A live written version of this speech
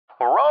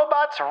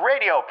Robots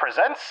Radio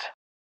presents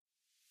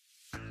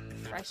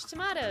Fresh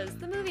Tomatoes,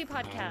 the movie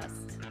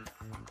podcast.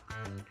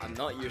 I'm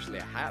not usually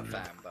a hat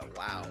fan, but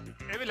wow.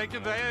 Jeg vil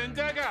ikke være en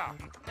dagger.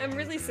 I'm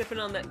really sipping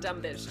on that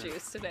dumb bitch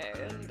juice today,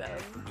 and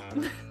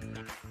Yeah,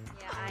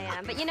 I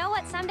am. But you know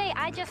what? Someday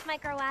I just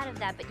might grow out of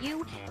that. But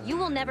you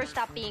will never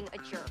stop being a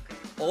jerk.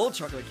 All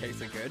chocolate cakes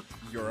are good.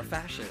 You're a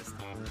fascist.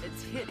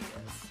 it's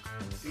hideous.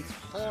 It's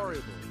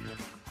horrible.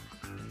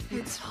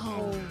 It's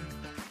home.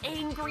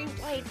 Angry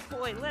white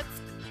boy, let's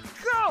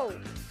go!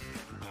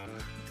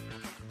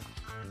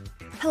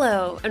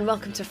 Hello, and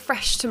welcome to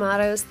Fresh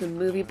Tomatoes, the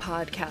movie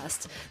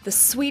podcast. The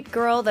sweet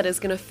girl that is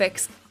going to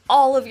fix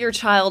all of your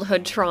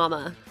childhood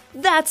trauma.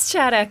 That's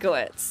Chad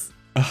Ekowitz.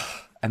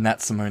 And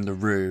that's Simone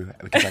LaRue,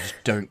 because I just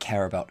don't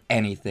care about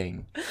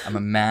anything. I'm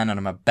a man and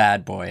I'm a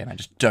bad boy, and I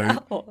just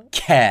don't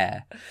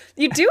care.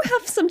 You do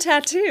have some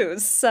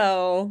tattoos,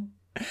 so...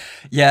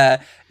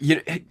 Yeah,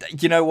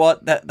 you know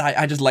what?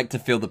 I just like to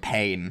feel the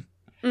pain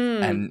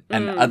and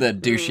other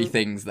douchey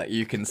things that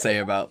you can say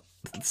about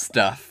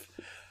stuff.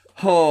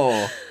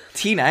 Oh,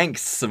 teen angst,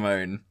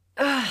 Simone.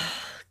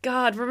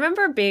 God,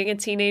 remember being a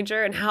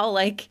teenager and how,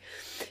 like,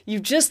 you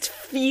just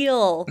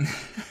feel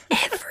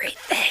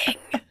everything.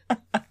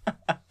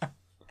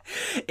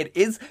 It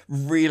is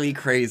really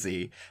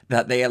crazy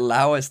that they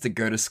allow us to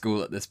go to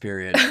school at this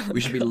period.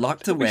 We should be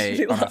locked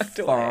away on a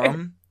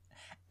farm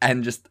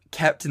and just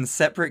kept in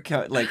separate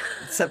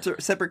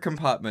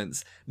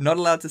compartments, not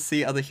allowed to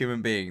see other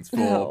human beings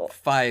for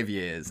 5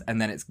 years,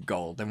 and then it's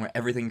gold, and where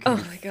everything can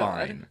be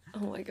fine. Oh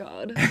my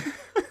god.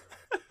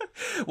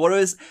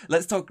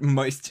 Let's talk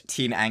most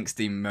teen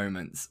angsty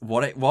moments.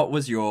 What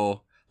was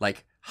your,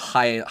 like,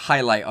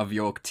 highlight of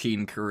your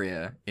teen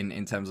career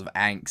in terms of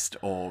angst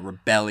or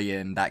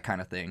rebellion, that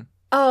kind of thing?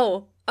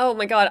 Oh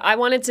my god. I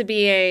wanted to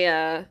be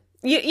a,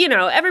 you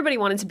know, everybody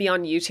wanted to be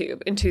on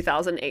YouTube in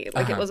 2008.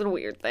 Like, it wasn't a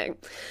weird thing.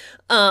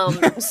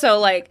 So,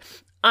 like,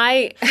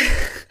 I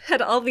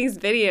had all these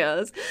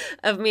videos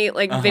of me,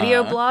 like,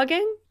 video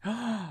blogging.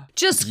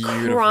 Just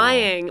Beautiful.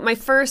 crying. My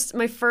first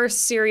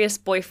serious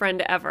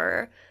boyfriend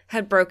ever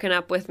had broken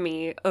up with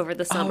me over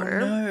the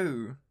summer. Oh,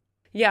 no.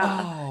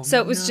 Yeah. Oh, So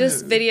it was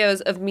just no.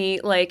 videos of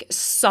me, like,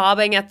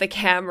 sobbing at the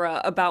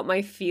camera about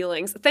my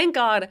feelings. Thank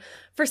God.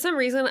 For some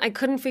reason, I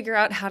couldn't figure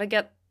out how to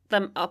get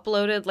them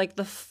uploaded. Like,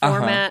 the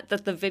format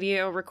that the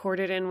video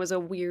recorded in was a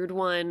weird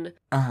one.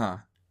 Uh-huh.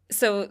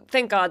 So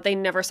thank God they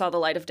never saw the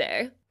light of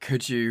day.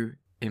 Could you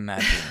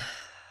imagine?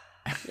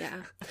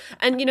 Yeah.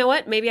 And you know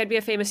what? Maybe I'd be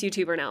a famous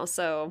YouTuber now,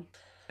 so...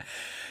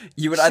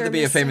 You would Sure either be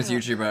a missed famous out.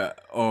 YouTuber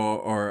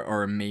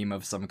or a meme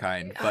of some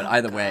kind. But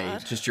either way,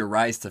 God. just your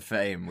rise to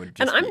fame would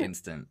And just be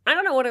instant. I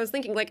don't know what I was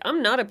thinking. Like,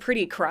 I'm not a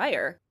pretty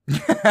crier.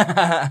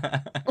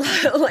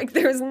 Like,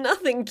 there's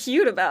nothing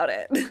cute about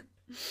it.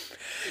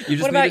 You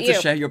just What about needed to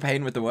you? share your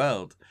pain with the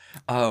world.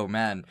 Oh,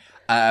 man.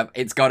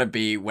 It's got to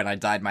be when I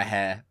dyed my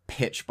hair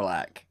pitch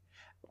black.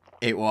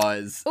 It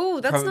was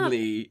Ooh, that's not-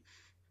 probably...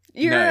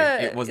 You're no,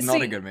 a- it was not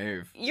see, a good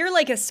move. You're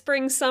like a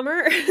spring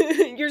summer.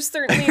 You're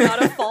certainly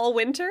not a fall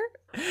winter.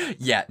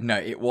 Yeah, no,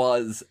 it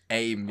was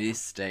a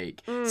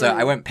mistake. Mm. So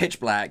I went pitch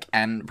black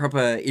and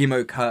proper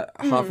emo cut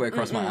halfway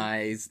across my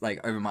eyes,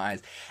 like over my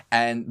eyes.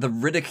 And the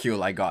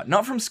ridicule I got,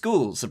 not from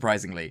school,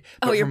 surprisingly,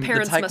 but Oh, your from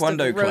parents the must have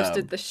Taekwondo roasted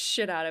club. the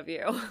shit out of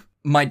you.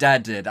 My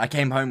dad did. I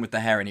came home with the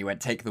hair and he went,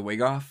 take the wig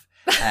off.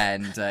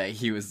 And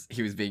he was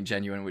being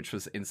genuine, which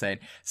was insane.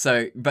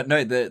 So, but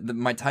no,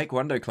 my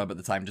Taekwondo club at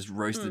the time just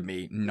roasted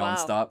me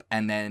nonstop.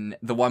 And then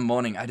the one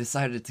morning I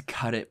decided to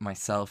cut it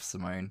myself,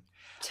 Simone,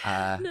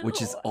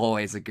 which is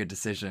always a good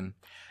decision.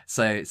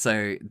 So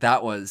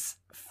that was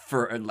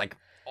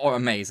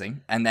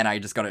amazing. And then I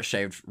just got it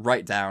shaved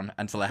right down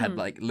until I had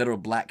like little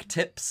black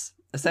tips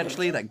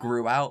essentially that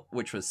grew out,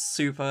 which was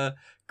super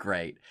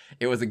great.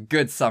 It was a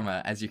good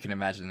summer, as you can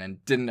imagine,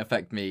 and didn't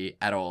affect me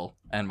at all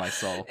and my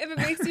soul. If it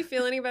makes you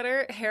feel any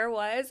better,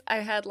 hair-wise, I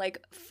had like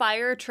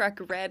fire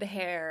truck red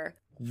hair.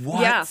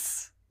 What? Yeah.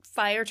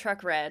 Fire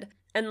truck red.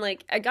 And,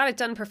 like, I got it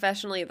done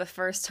professionally the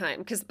first time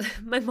because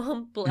my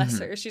mom, bless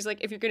her, she's like,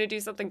 if you're going to do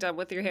something dumb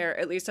with your hair,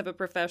 at least have a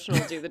professional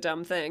do the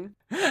dumb thing.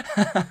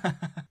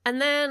 And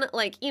then,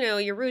 like, you know,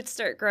 your roots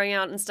start growing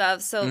out and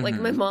stuff. So, like,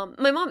 my mom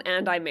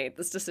and I made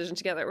this decision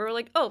together. We were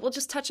like, oh, we'll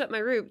just touch up my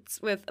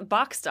roots with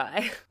box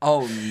dye.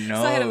 Oh, no.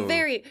 So I had a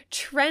very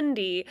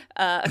trendy,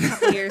 a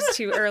couple years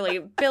too early,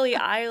 Billie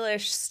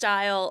Eilish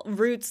style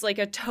roots, like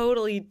a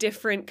totally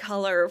different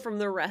color from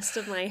the rest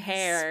of my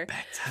hair.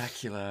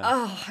 Spectacular.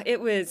 Oh, it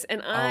was,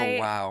 and I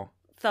wow.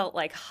 felt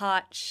like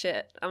hot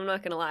shit. I'm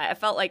not gonna lie. I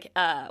felt like,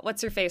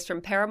 what's her face from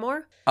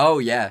Paramore? Oh,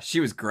 yeah. She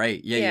was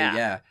great. Yeah.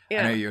 Yeah.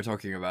 I know who you're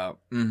talking about.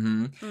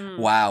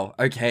 Wow.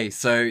 Okay.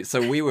 So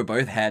we were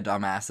both hair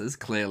dumbasses,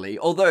 clearly.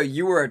 Although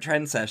you were a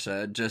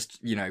trendsetter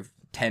just,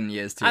 10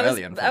 years too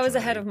early, unfortunately. I was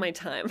ahead of my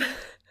time.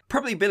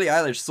 Probably Billie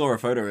Eilish saw a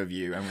photo of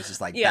you and was just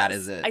like, Yes, that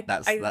is it.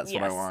 That's what I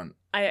yes. want.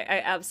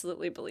 I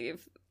absolutely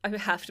believe. I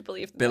have to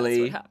believe Billie-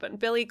 that's what happened.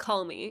 Billy,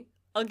 call me.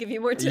 I'll give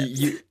you more tips.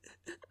 You...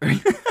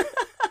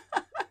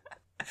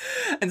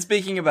 And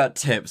speaking about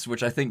tips,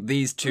 which I think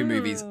these two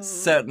movies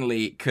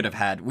certainly could have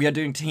had, we are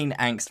doing teen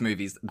angst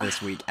movies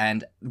this week,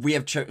 and we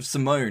have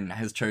Simone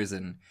has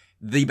chosen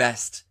the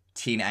best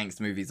teen angst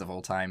movies of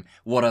all time.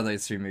 What are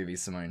those two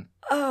movies, Simone?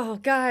 Oh,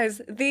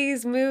 guys,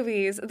 these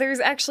movies, there's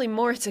actually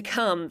more to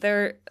come.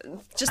 They're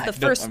just the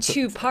first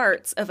 2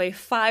 parts of a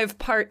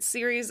 5-part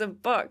series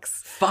of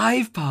books.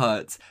 5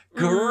 parts?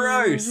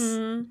 Gross.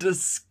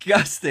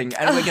 Disgusting.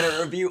 And we're going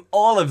to review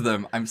all of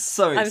them. I'm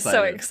so excited. I'm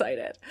so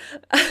excited.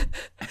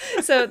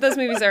 So those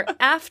movies are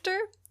After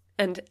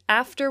and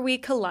After We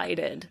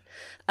Collided.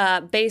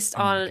 Based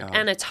on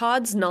Anna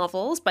Todd's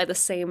novels by the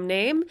same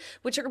name,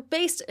 which are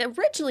based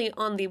originally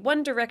on the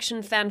One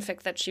Direction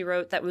fanfic that she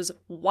wrote that was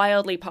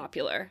wildly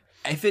popular.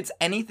 If it's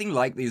anything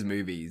like these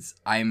movies,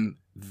 I'm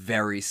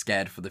very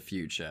scared for the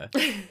future.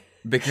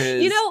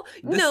 Because...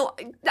 No,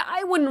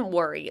 I wouldn't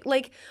worry.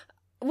 Like,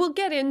 we'll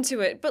get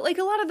into it, but, like,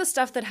 a lot of the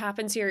stuff that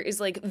happens here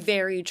is, like,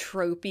 very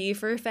tropey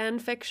for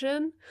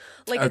fanfiction.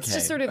 Like, it's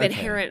just sort of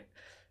inherent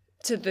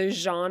to the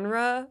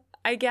genre,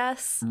 I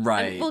guess.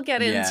 Right. And we'll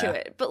get into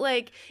it. But,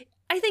 like,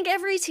 I think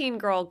every teen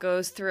girl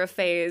goes through a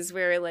phase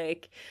where,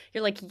 like,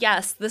 you're like,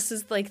 yes, this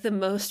is, like, the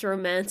most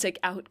romantic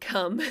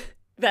outcome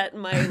that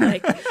my,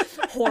 like,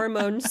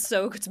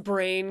 hormone-soaked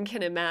brain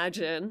can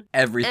imagine.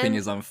 Everything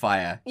is on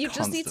fire you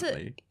constantly. Just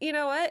need to, you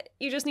know what?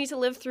 You just need to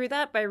live through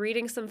that by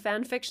reading some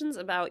fan fictions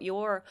about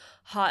your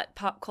hot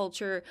pop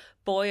culture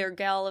boy or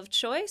gal of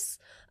choice.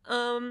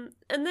 And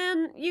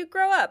then you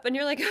grow up and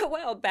you're like, oh,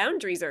 wow,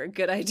 boundaries are a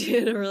good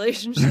idea in a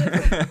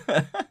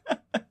relationship.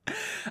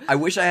 I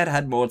wish I had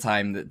had more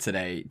time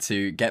today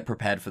to get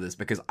prepared for this,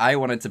 because I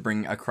wanted to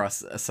bring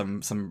across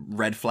some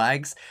red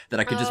flags that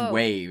I could just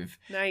wave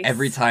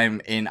every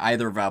time in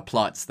either of our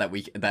plots that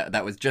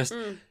was just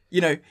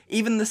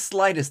even the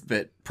slightest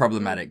bit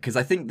problematic. Because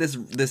I think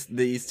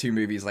these two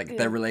movies, like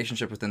their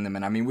relationship within them,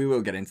 and I mean we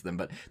will get into them,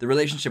 but the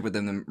relationship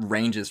within them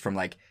ranges from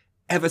like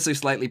ever so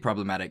slightly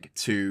problematic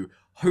to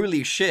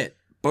holy shit,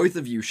 both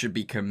of you should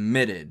be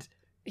committed.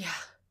 Yeah.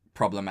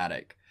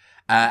 Problematic.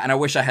 And I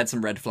wish I had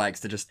some red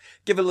flags to just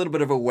give a little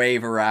bit of a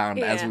wave around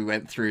as we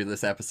went through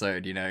this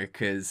episode,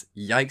 because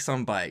yikes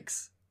on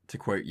bikes, to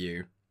quote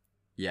you.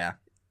 Yeah.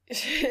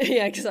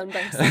 Yikes on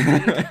bikes.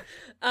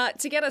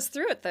 To get us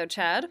through it, though,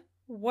 Chad,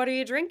 what are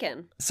you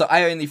drinking? So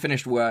I only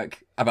finished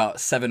work about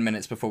 7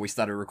 minutes before we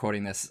started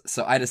recording this,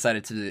 so I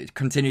decided to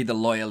continue the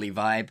lawyerly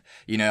vibe.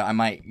 I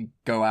might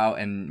go out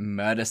and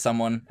murder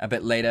someone a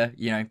bit later,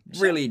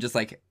 really just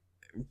like...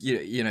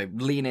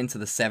 lean into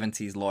the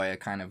 70s lawyer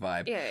kind of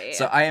vibe. Yeah.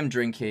 So I am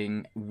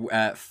drinking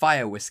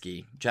fire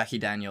whiskey, Jackie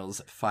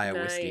Daniels fire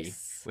whiskey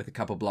with a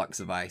couple blocks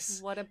of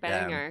ice. What a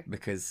banger.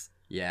 Because,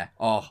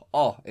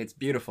 it's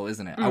beautiful,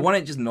 isn't it? I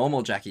wanted just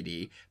normal Jackie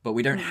D, but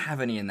we don't have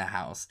any in the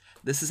house.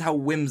 This is how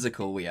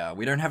whimsical we are.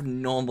 We don't have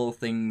normal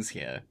things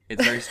here.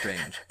 It's very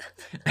strange.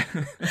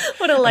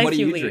 What a life what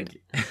you lead.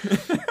 Drinking?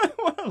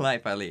 What a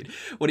life I lead.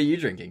 What are you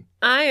drinking?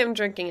 I am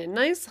drinking a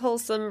nice,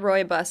 wholesome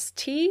rooibos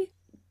tea.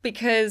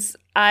 Because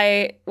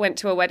I went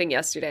to a wedding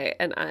yesterday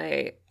and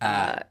I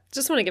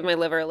just want to give my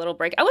liver a little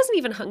break. I wasn't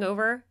even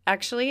hungover,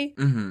 actually,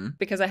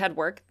 because I had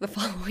work the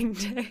following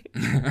day.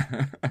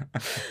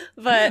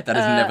 But that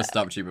has never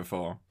stopped you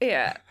before.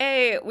 Yeah.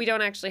 A, we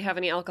don't actually have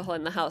any alcohol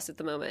in the house at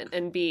the moment.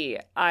 And B,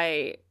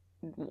 I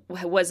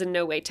was in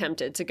no way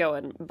tempted to go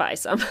and buy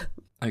some.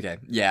 Okay.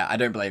 Yeah, I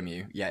don't blame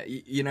you. Yeah,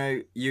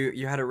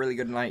 you had a really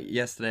good night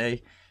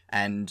yesterday.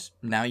 And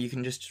now you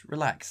can just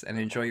relax and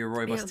enjoy your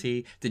rooibos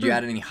tea. Did you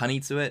add any honey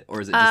to it, or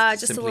is it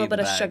just a little bit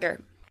of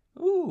sugar?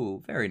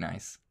 Ooh, very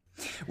nice.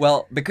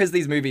 Well, because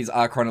these movies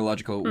are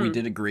chronological, we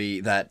did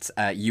agree that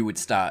you would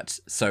start.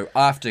 So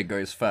After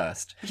goes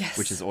first,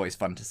 which is always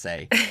fun to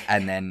say,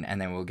 and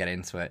then we'll get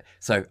into it.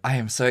 So I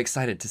am so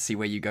excited to see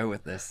where you go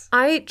with this.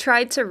 I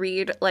tried to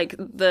read like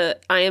the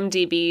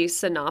IMDb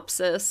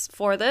synopsis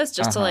for this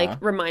just to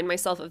like remind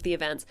myself of the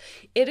events.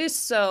 It is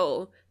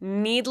so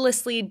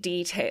needlessly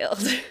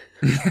detailed.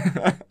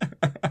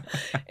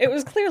 It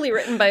was clearly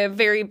written by a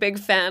very big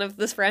fan of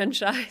this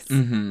franchise.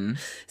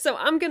 So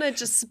I'm going to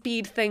just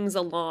speed things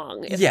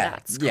along if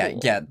that's cool.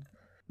 Yeah.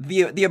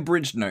 The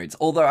abridged notes.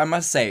 Although I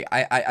must say,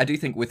 I do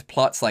think with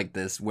plots like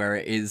this where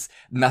it is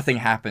nothing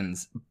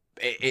happens,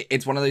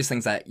 it's one of those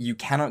things that you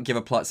cannot give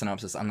a plot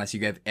synopsis unless you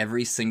give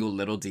every single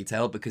little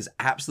detail, because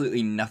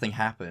absolutely nothing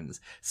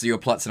happens. So your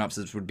plot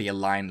synopsis would be a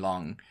line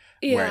long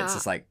where it's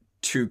just like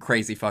two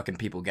crazy fucking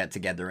people get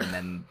together and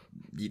then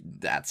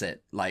that's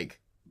it. Like,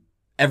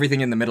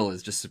 everything in the middle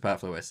is just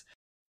superfluous.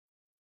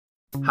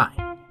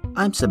 Hi,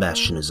 I'm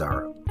Sebastian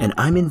Azaro, and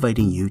I'm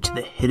inviting you to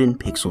the Hidden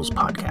Pixels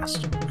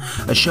podcast,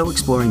 a show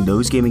exploring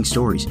those gaming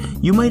stories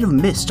you might have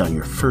missed on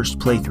your first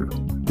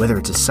playthrough, whether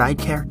it's a side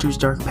character's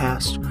dark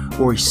past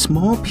or a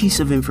small piece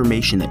of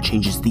information that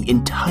changes the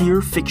entire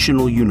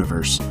fictional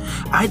universe.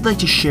 I'd like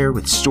to share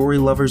with story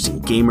lovers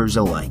and gamers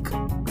alike.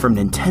 From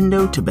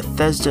Nintendo to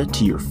Bethesda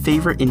to your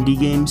favorite indie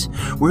games,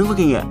 we're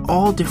looking at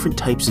all different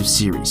types of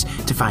series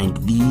to find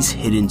these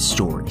hidden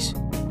stories.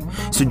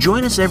 So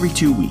join us every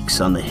 2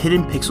 weeks on the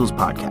Hidden Pixels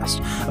podcast,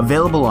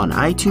 available on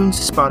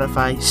iTunes,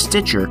 Spotify,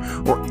 Stitcher,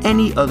 or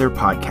any other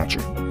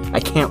podcatcher. I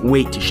can't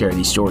wait to share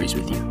these stories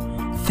with you.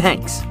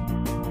 Thanks!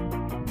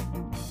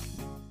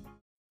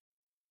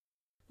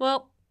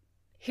 Well,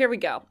 here we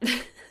go.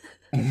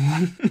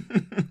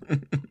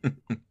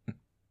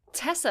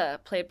 Tessa,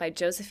 played by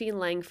Josephine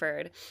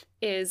Langford,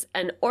 is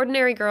an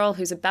ordinary girl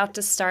who's about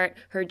to start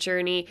her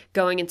journey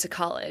going into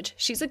college.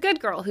 She's a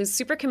good girl who's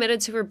super committed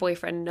to her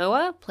boyfriend,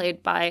 Noah,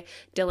 played by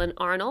Dylan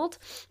Arnold,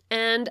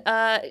 and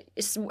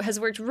has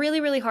worked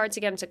really, really hard to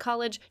get into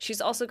college.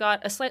 She's also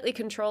got a slightly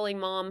controlling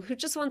mom who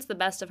just wants the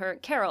best of her,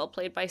 Carol,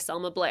 played by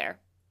Selma Blair.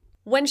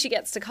 When she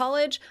gets to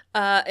college,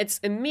 it's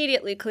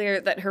immediately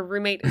clear that her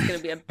roommate is going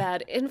to be a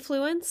bad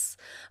influence,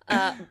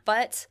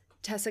 but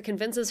Tessa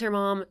convinces her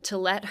mom to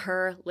let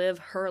her live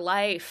her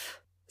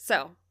life.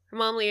 So, her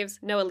mom leaves,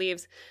 Noah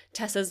leaves,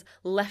 Tessa's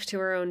left to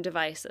her own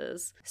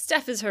devices.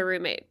 Steph is her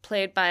roommate,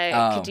 played by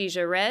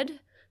Khadijah Red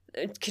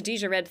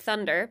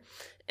Thunder,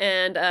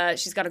 and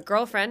she's got a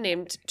girlfriend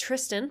named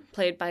Tristan,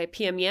 played by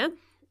Pia Mia.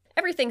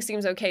 Everything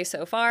seems okay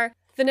so far.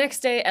 The next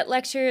day at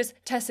lectures,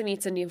 Tessa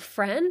meets a new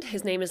friend.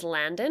 His name is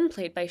Landon,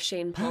 played by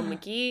Shane Paul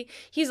McGee.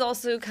 He's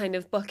also kind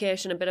of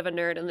bookish and a bit of a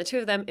nerd, and the two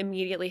of them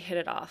immediately hit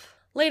it off.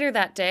 Later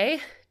that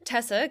day,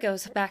 Tessa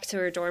goes back to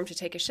her dorm to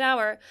take a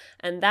shower,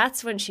 and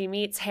that's when she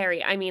meets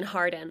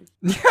Hardin.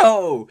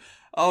 No!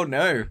 Oh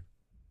no.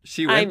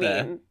 She went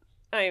there.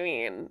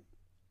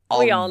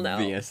 We all know.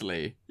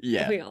 Obviously.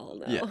 Yeah. We all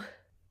know. Yeah.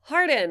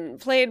 Hardin,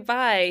 played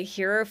by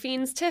Hero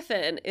Fiends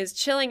Tiffin, is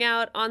chilling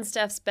out on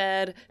Steph's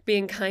bed,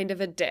 being kind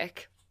of a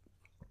dick.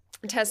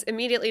 Tess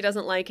immediately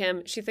doesn't like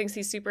him. She thinks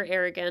he's super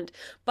arrogant,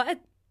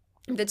 but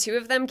the two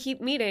of them keep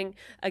meeting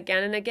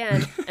again and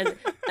again, and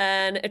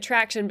an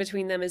attraction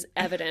between them is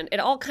evident.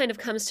 It all kind of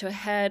comes to a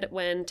head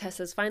when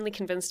Tessa's finally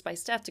convinced by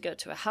Steph to go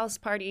to a house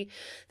party.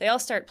 They all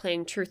start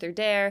playing Truth or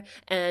Dare,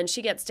 and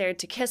she gets dared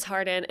to kiss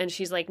Hardin, and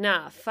she's like,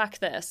 nah, fuck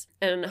this.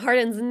 And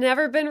Hardin's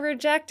never been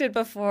rejected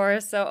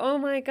before, so oh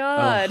my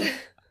god.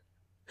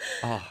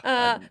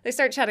 They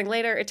start chatting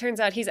later. It turns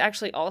out he's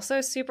actually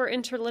also super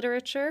into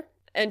literature.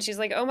 And she's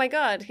like, oh my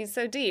god, he's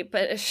so deep.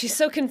 But she's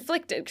so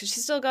conflicted because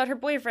she's still got her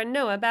boyfriend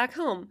Noah back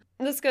home.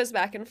 This goes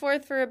back and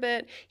forth for a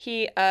bit.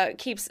 He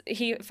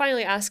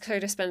finally asks her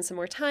to spend some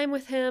more time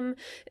with him.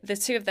 The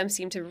two of them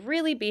seem to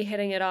really be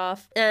hitting it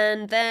off.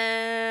 And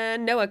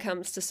then Noah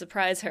comes to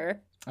surprise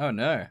her. Oh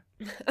no.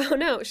 Oh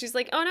no. She's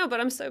like, oh no, but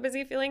I'm so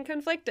busy feeling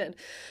conflicted.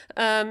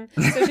 So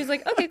she's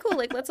like, okay, cool.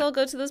 Like, let's all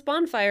go to this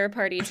bonfire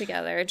party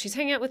together. And she's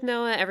hanging out with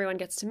Noah. Everyone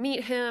gets to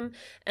meet him.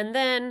 And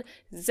then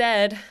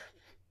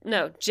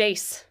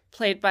Jace,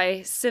 played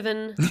by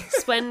Sven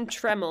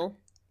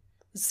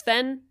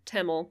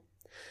Temmel.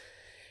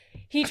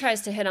 He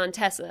tries to hit on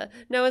Tessa.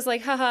 Noah's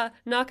like, haha,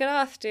 knock it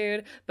off,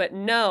 dude. But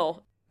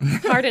no,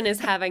 Hardin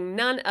is having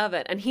none of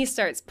it, and he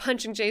starts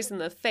punching Jace in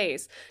the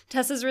face.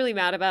 Tessa's really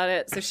mad about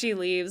it, so she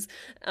leaves.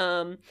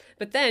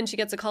 But then she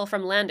gets a call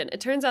from Landon. It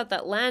turns out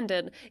that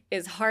Landon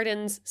is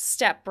Hardin's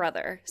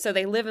stepbrother, so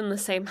they live in the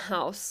same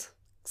house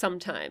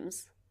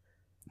sometimes.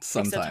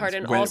 Except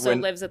Hardin also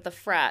lives at the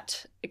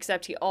frat,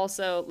 except he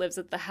also lives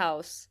at the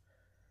house.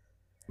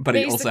 But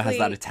he also has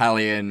that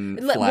Italian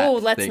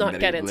flat let's thing not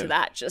that get he into lives.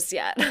 that just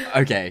yet.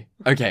 Okay,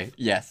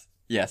 yes,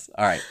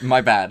 all right,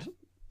 my bad.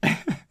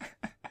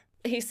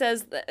 He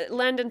says that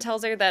Landon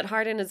tells her that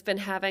Hardin has been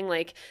having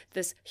like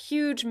this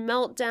huge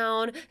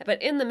meltdown,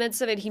 but in the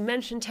midst of it, he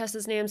mentioned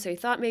Tessa's name, so he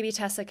thought maybe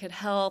Tessa could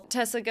help.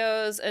 Tessa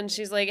goes and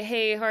she's like,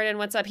 hey, Hardin,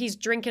 what's up? He's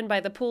drinking by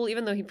the pool,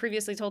 even though he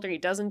previously told her he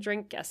doesn't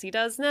drink. Guess he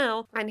does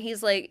now. And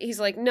he's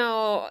like,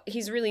 no,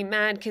 he's really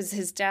mad because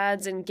his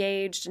dad's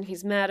engaged, and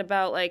he's mad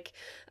about like,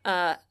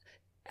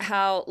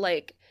 how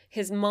like,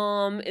 his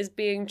mom is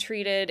being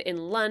treated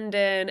in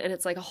London, and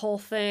it's like a whole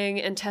thing,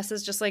 and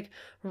Tessa's just like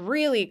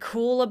really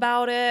cool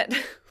about it.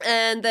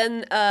 And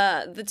then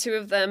the two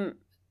of them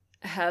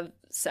have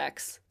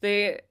sex.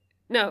 They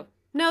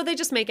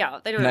just make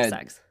out. They don't have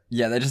sex.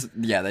 Yeah, they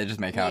just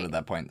make out at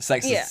that point.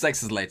 Sex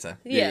is later.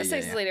 Yeah,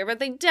 sex is later, but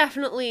they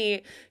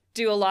definitely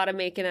do a lot of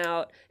making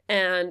out,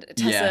 and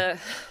Tessa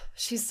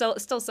she's still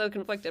so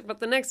conflicted. But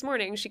the next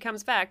morning, she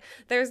comes back.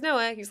 There's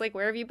Noah. He's like,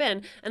 where have you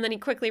been? And then he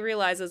quickly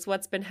realizes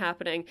what's been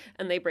happening,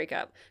 and they break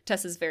up.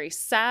 Tessa's very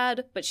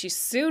sad, but she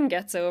soon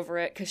gets over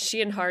it because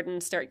she and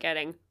Hardin start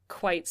getting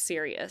quite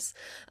serious.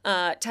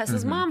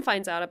 Tessa's mom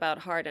finds out about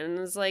Hardin and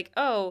is like,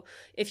 oh,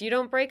 if you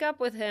don't break up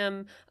with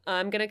him,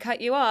 I'm gonna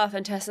cut you off.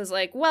 And Tessa's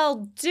like,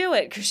 well, do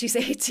it, because she's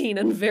 18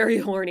 and very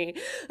horny.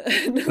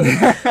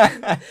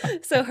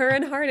 So her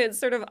and Hardin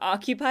sort of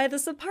occupy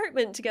this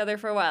apartment together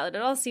for a while, and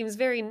it all seems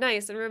very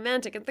nice and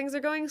romantic, and things are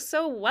going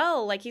so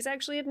well. Like, he's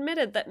actually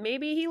admitted that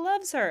maybe he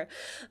loves her.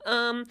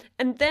 And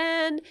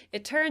then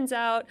it turns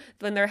out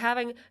when they're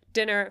having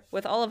dinner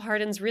with all of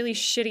Hardin's really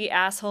shitty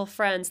asshole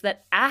friends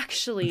that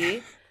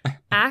actually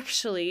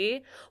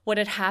Actually, what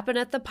had happened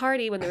at the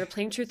party when they were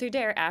playing Truth or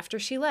Dare after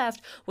she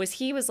left was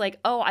he was like,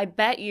 oh, I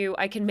bet you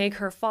I can make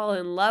her fall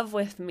in love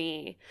with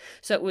me.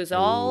 So it was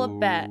all a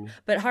bet.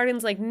 But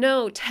Hardin's like,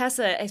 no,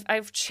 Tessa,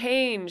 I've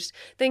changed.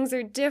 Things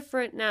are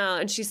different now.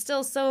 And she's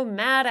still so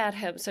mad at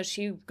him. So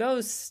she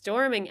goes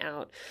storming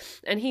out.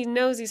 And he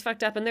knows he's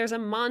fucked up. And there's a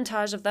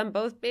montage of them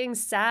both being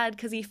sad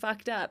because he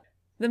fucked up.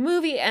 The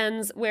movie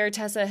ends where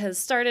Tessa has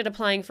started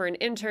applying for an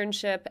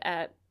internship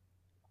at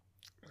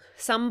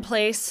some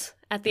place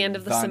at the end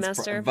of the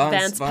semester.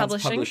 Vance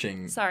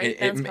Publishing. Sorry,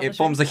 Vance Publishing. It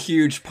forms a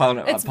huge part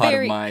of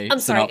my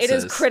synopsis. Sorry, it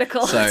is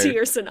critical to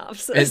your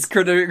synopsis. It's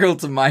critical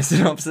to my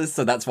synopsis,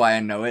 so that's why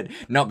I know it,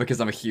 not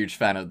because I'm a huge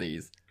fan of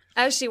these.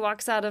 As she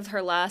walks out of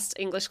her last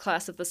English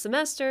class of the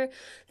semester,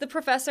 the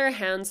professor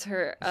hands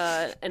her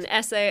an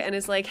essay and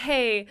is like,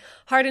 hey,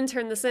 Hardin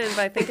turned this in, but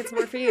I think it's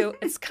more for you.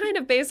 It's kind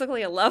of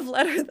basically a love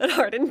letter that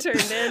Hardin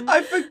turned in.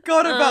 I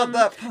forgot about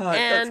that part.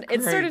 And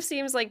it sort of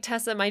seems like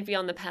Tessa might be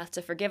on the path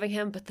to forgiving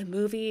him, but the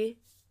movie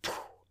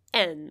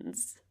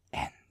ends.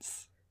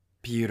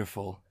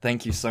 Beautiful.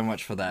 Thank you so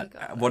much for that. Oh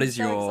God, what is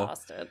so your...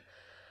 exhausted.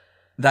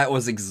 That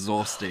was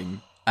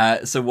exhausting.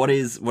 So what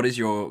is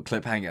your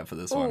cliffhanger for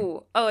this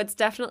one? Oh, it's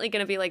definitely going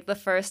to be like the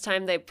first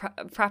time they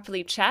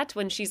properly chat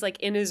when she's like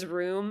in his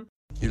room.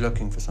 You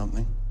looking for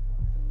something?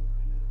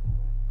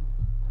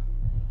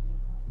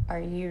 Are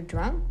you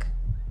drunk?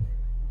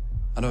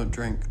 I don't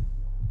drink.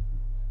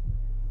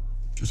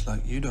 Just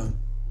like you don't.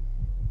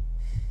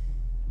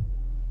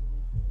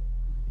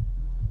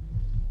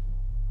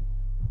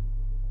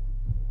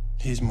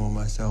 He's more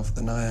myself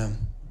than I am.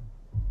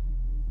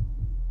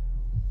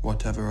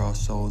 Whatever our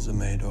souls are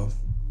made of,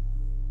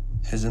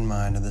 his and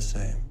mine are the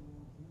same.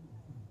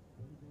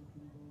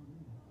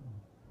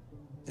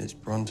 It's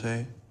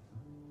Bronte,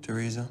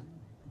 Teresa.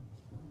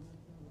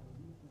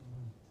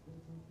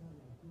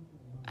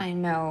 I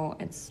know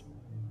it's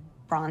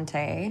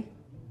Bronte.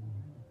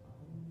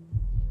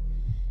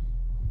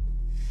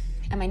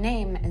 And my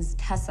name is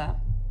Tessa.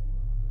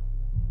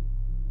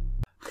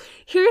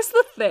 Here's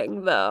the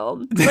thing,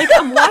 though. Like,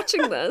 I'm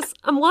watching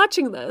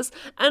this,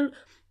 and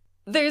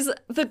there's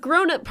the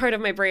grown-up part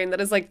of my brain that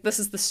is like, this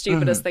is the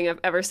stupidest thing I've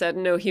ever said.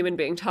 No human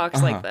being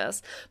talks like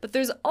this. But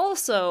there's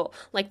also,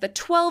 like, the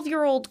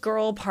 12-year-old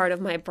girl part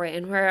of my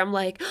brain where I'm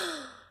like,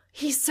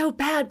 he's so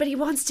bad, but he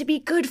wants to be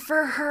good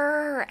for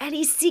her. And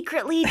he's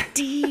secretly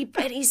deep,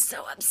 and he's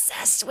so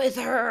obsessed with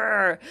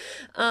her.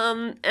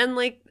 And,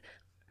 like,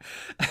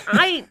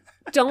 I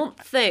don't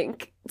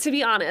think, to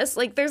be honest,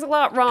 like, there's a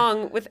lot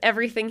wrong with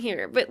everything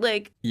here. But,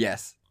 like...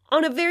 Yes.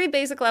 On a very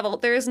basic level,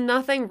 there is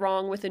nothing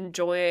wrong with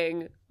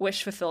enjoying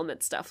wish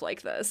fulfillment stuff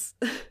like this.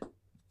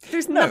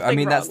 There's nothing No, I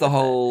mean, wrong that's the with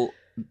whole... It.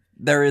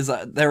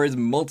 There is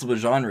multiple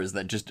genres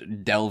that just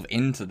delve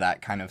into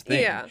that kind of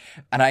thing. Yeah.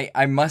 And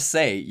I must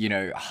say, you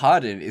know,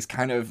 Hardin is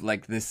kind of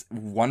like this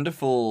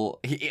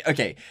wonderful...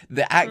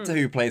 the actor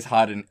who plays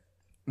Hardin,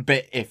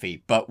 bit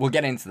iffy, but we'll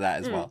get into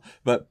that as well.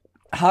 But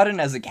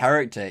Hardin as a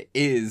character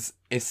is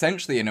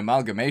essentially an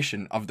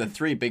amalgamation of the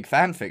three big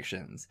fan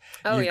fictions.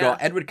 You've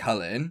got Edward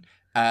Cullen,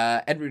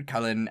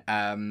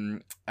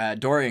 Dorian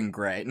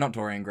Gray, not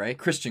Dorian Gray,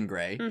 Christian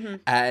Grey,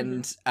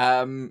 and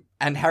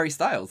Harry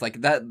Styles.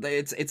 Like that,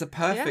 it's a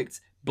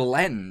perfect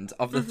blend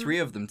of the three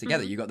of them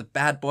together. You got the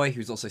bad boy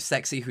who's also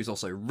sexy, who's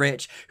also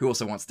rich, who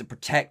also wants to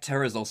protect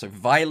her, is also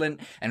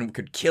violent and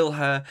could kill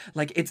her.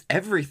 Like, it's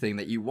everything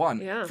that you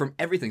want from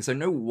everything. So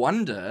no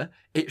wonder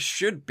it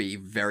should be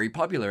very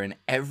popular, and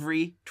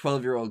every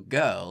 12-year-old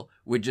girl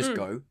would just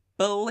go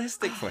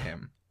ballistic for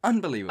him.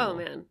 Unbelievable. Oh,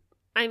 man.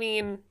 I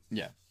mean...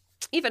 Yeah.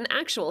 Even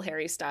actual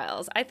Harry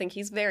Styles, I think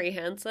he's very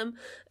handsome,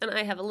 and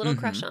I have a little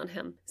crush on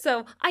him.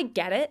 So I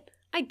get it.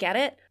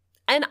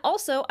 And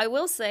also, I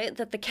will say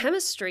that the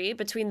chemistry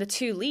between the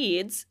two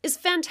leads is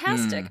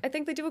fantastic. I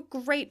think they do a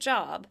great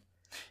job.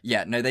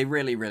 Yeah, no, they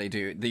really, really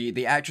do.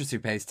 The actress who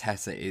plays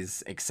Tessa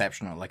is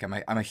exceptional. Like, I'm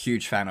a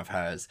huge fan of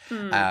hers.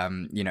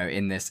 You know,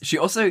 in this,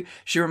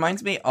 she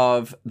reminds me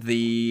of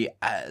the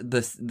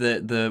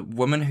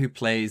woman who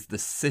plays the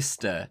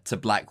sister to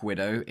Black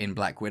Widow in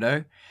Black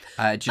Widow.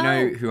 Do you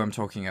know who I'm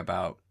talking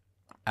about?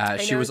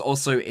 She was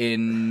also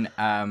in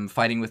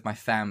Fighting with My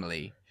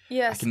Family.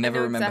 Yes, I can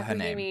never remember exactly her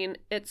name. Who you mean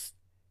it's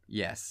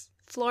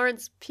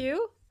Florence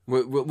Pugh.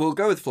 We'll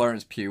go with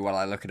Florence Pugh while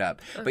I look it up.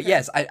 Okay. But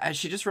yes,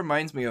 she just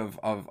reminds me of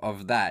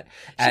that.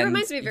 She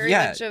reminds me very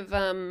much of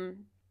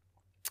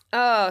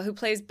who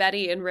plays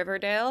Betty in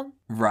Riverdale.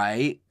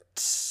 Right.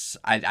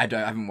 I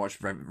haven't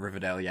watched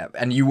Riverdale yet,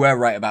 and you were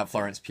right about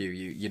Florence Pugh.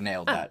 You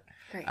nailed that.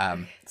 Great.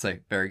 So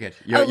very good.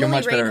 You're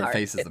much better at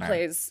faces than I am.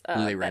 Plays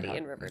Betty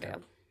in Riverdale.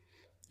 Okay.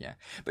 Yeah,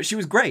 but she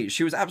was great.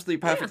 She was absolutely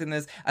perfect in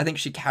this. I think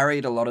she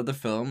carried a lot of the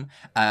film.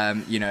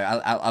 You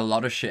know, a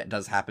lot of shit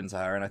does happen to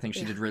her, and I think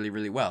she did really,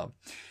 really well.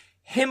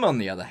 Him, on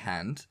the other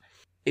hand,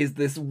 is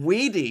this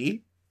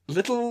weedy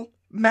little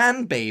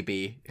man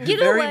baby who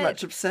very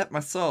much upset my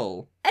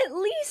soul. At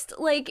least,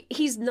 like,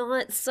 he's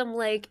not some,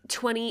 like,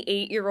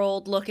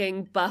 28-year-old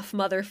looking buff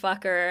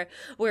motherfucker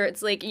where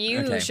it's like,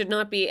 you should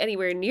not be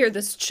anywhere near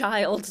this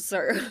child,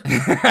 sir.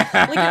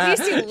 Like, at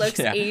least he looks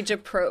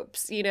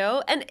age-appropriate, you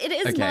know? And it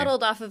is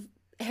modeled off of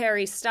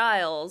Harry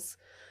Styles,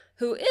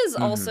 who is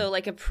also,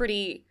 like, a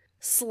pretty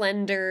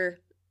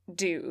slender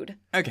dude.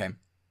 Okay.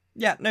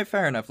 Yeah, no,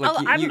 fair enough.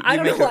 Look, I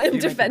don't know why I'm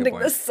defending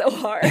this so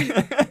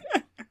hard.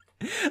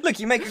 Look,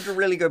 you make a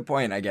really good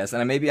point, I guess,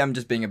 and maybe I'm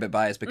just being a bit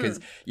biased because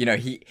you know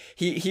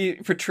he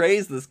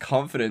portrays this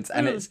confidence,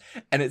 and it's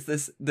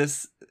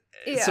this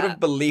sort of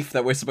belief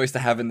that we're supposed to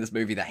have in this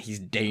movie that he's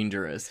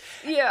dangerous.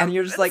 Yeah, and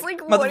you're just like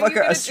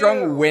motherfucker, a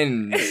strong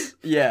wind,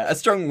 a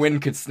strong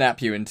wind could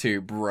snap you in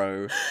two,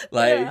 bro.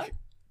 Like.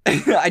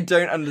 I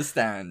don't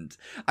understand.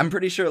 I'm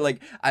pretty sure,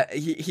 like,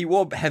 he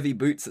wore heavy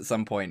boots at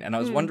some point, and I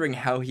was wondering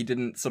how he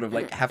didn't sort of,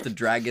 like, have to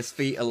drag his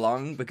feet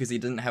along because he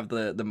didn't have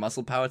the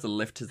muscle power to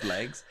lift his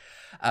legs.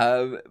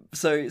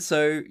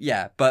 So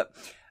yeah, but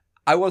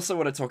I also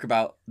want to talk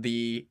about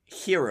the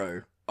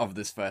hero of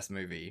this first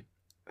movie,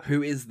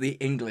 who is the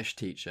English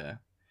teacher.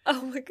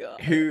 Oh my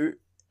god. Who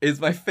is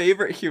my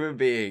favorite human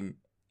being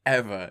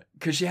ever,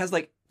 because she has,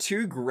 like,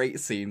 2 great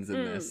scenes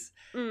in this.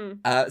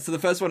 So the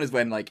first one is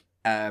when, like,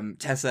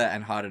 Tessa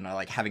and Hardin are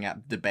like having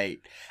a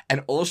debate,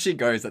 and all she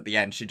goes at the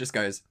end, she just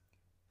goes,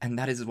 and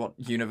that is what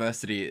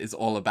university is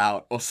all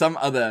about, or some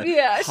other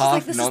she's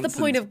like, this is the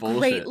point of bullshit.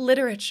 Great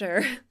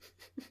literature.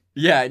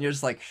 Yeah, and you're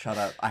just like, shut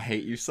up, I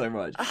hate you so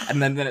much.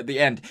 And then at the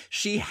end,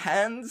 she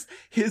hands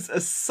his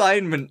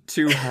assignment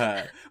to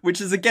her,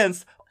 which is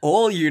against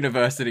all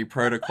university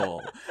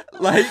protocol.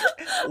 Like,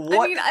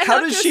 what? I mean,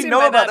 how does she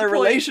know about their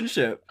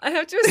relationship? I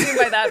have to assume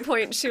by that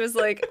point she was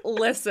like,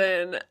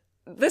 listen,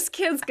 this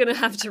kid's gonna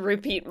have to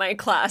repeat my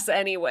class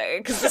anyway,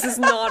 because this is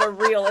not a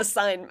real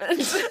assignment.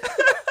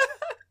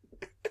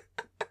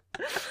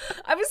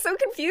 I was so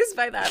confused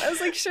by that. I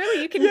was like,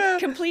 surely you can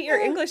complete your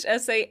English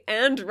essay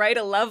and write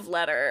a love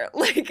letter.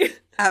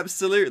 Like,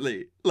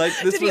 absolutely. Like,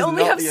 this did he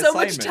only have so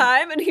much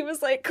time? And he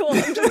was like, cool,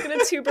 I'm just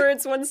gonna 2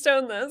 birds, 1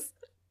 stone this.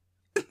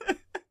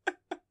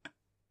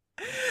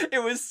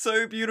 It was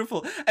so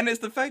beautiful. And it's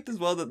the fact as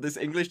well that this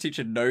English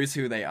teacher knows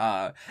who they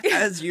are.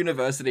 As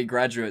university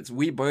graduates,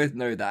 we both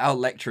know that our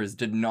lecturers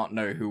did not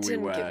know who we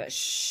were. Didn't give a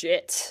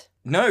shit.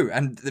 No,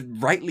 and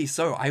rightly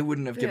so. I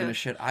wouldn't have given a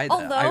shit either.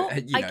 Although,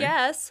 I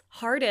guess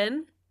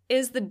Hardin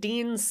is the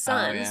dean's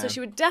son, so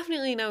she would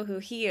definitely know who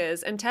he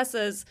is. And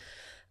Tessa's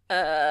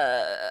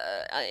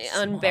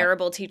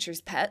unbearable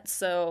teacher's pet,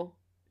 so...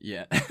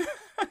 Yeah.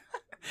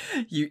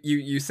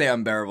 You say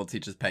unbearable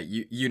teacher's pet.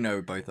 You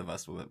know both of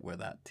us were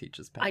that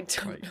teacher's pet. I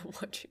don't know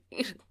what you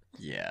mean.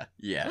 Yeah,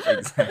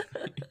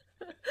 exactly.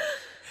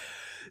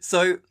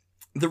 So,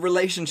 the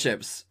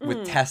relationships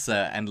with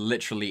Tessa and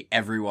literally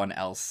everyone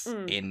else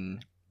in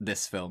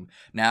this film.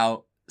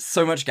 Now,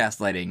 so much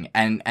gaslighting,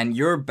 and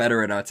you're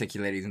better at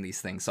articulating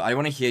these things, so I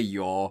want to hear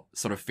your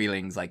sort of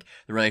feelings, like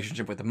the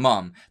relationship with the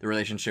mom, the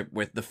relationship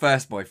with the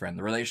first boyfriend,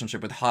 the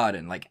relationship with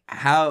Hardin, like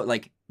how,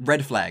 like,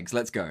 red flags,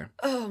 let's go.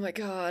 Oh my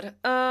god.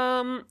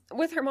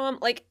 With her mom,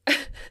 like,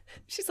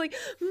 she's like,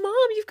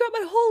 Mom, you've got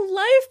my whole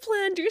life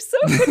planned, you're so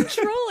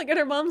controlling, and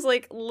her mom's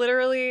like,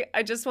 literally,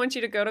 I just want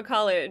you to go to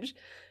college,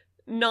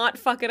 not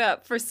fuck it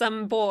up for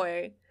some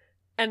boy,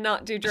 and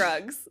not do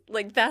drugs.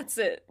 Like, that's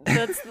it.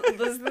 Those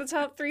are the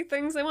top 3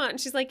 things I want.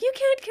 And she's like, you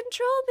can't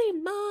control me,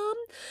 Mom.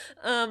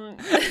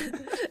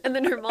 And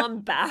then her mom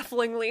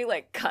bafflingly,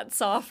 like,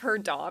 cuts off her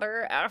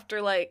daughter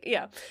after, like,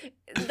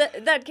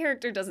 that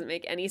character doesn't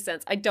make any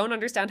sense. I don't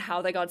understand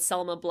how they got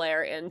Selma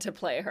Blair in to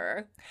play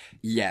her.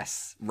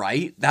 Yes,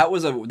 right? That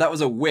was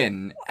a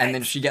win, and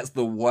then she gets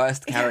the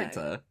worst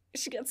character.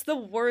 She gets the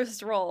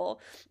worst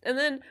role. And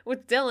then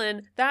with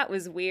Dylan, that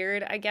was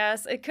weird, I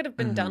guess. It could have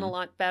been done a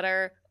lot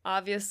better,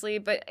 obviously.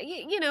 But,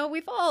 you know,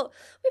 we've all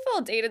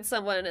dated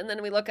someone, and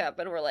then we look up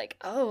and we're like,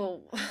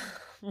 oh,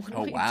 what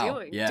are we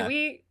doing? Yeah. Do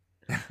we...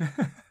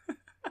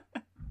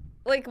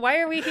 like,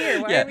 why are we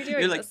here? Why are we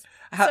doing this?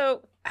 How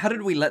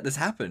did we let this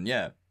happen?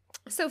 Yeah.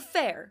 So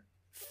fair,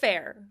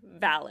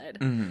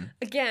 valid.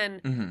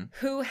 Again,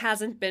 who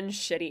hasn't been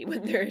shitty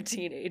when they're a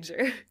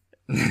teenager?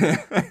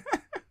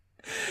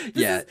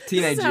 Teenage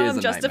years is how I'm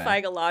a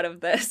justifying nightmare. a lot of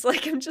this.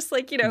 Like, I'm just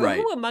like, you know, Right.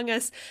 who among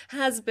us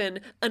has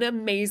been an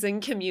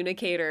amazing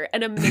communicator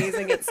and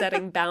amazing at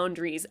setting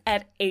boundaries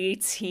at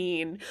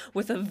 18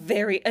 with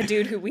a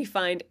dude who we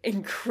find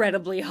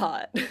incredibly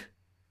hot?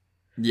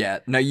 Yeah,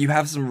 no, you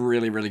have some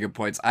really, really good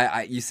points.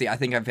 You see, I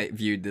think I've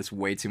viewed this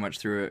way too much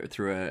through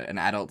an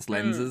adult's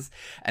lenses,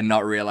 and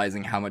not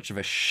realizing how much of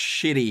a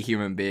shitty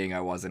human being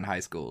I was in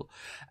high school,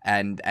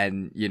 and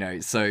you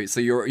know, so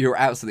you're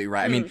absolutely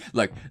right. I mean,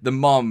 look, the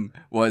mom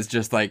was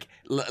just like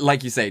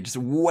you say, just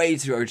way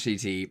too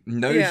OTT.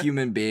 No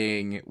human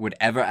being would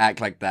ever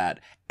act like that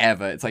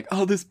ever. It's like,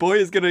 oh, this boy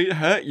is gonna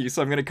hurt you,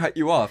 so I'm gonna cut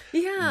you off.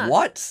 Yeah.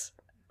 What?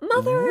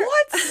 Mother.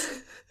 What?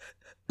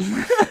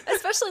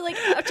 Especially, like,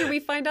 after we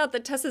find out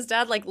that Tessa's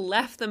dad, like,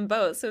 left them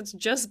both, so it's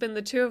just been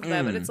the 2 of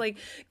them, and it's like,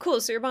 cool,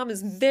 so your mom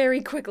is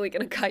very quickly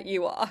gonna cut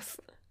you off.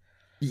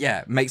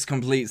 Yeah, makes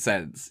complete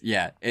sense.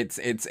 Yeah, it's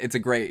a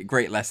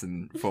great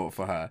lesson for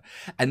her.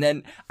 And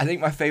then I think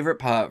my favorite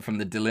part from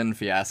the Dylan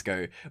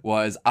fiasco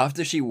was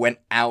after she went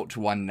out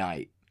one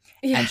night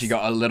and she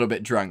got a little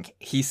bit drunk,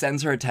 he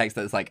sends her a text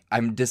that's like,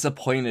 "I'm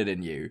disappointed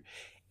in you.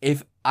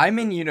 If I'm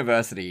in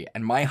university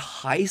and my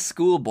high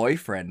school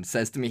boyfriend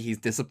says to me he's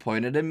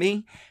disappointed in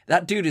me,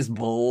 that dude is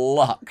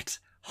blocked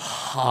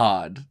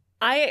hard."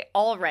 I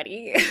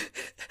already,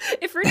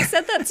 if Rudy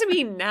said that to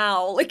me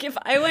now, like if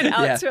I went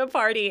out to a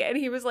party and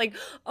he was like,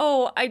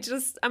 "Oh,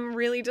 I'm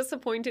really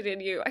disappointed in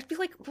you," I'd be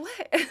like,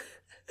 "What?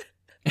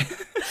 What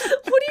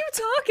are you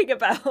talking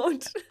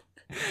about?"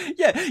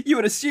 Yeah, you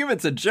would assume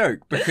it's a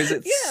joke because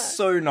it's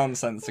so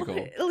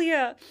nonsensical.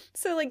 Yeah.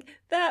 So like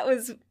that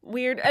was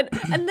weird.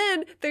 And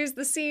then there's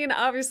the scene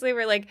obviously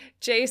where like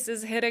Jace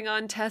is hitting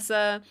on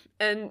Tessa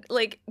and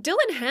like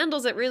Dylan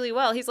handles it really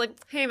well. He's like,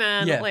 "Hey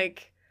man,"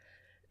 like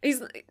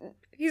he's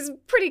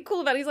pretty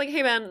cool about it. He's like,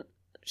 "Hey man,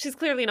 she's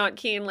clearly not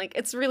keen. Like,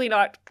 it's really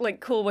not like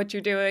cool what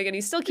you're doing." And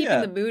he's still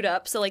keeping the mood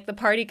up so like the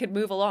party could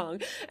move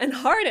along. And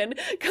Hardin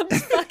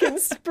comes fucking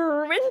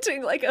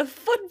sprinting like a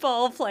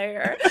football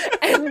player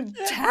and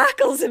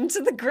tackles him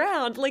to the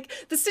ground. Like,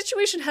 the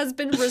situation has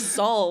been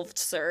resolved,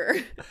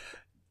 sir.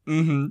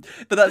 But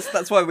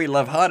that's why we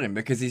love Hardin,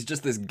 because he's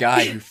just this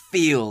guy who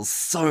feels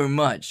so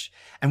much,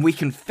 and we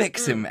can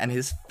fix him and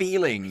his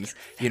feelings.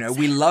 You know,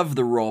 we love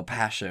the raw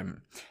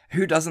passion.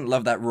 Who doesn't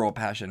love that raw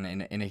passion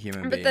in a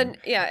human being? But then,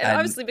 it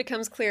obviously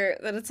becomes clear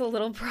that it's a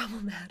little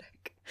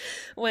problematic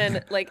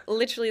when, like,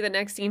 literally the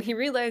next scene, he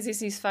realizes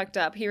he's fucked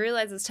up. He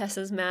realizes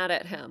Tessa's mad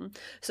at him.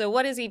 So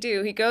what does he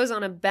do? He goes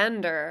on a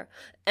bender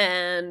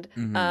and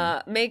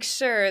makes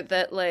sure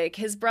that, like,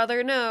 his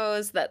brother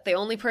knows that the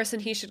only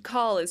person he should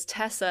call is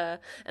Tessa.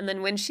 And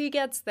then when she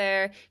gets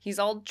there, he's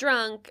all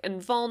drunk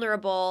and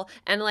vulnerable.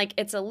 And, like,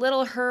 it's a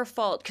little her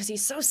fault because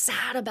he's so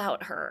sad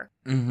about her.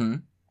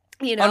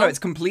 You know? Oh no, it's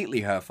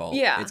completely her fault.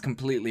 Yeah. It's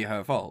completely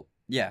her fault.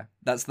 Yeah.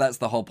 That's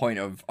the whole point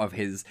of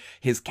his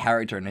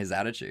character and his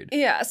attitude.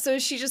 Yeah, so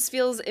she just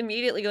feels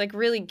immediately like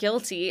really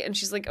guilty and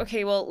she's like,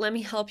 "Okay, well, let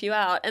me help you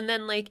out." And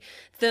then like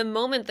the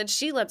moment that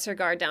she lets her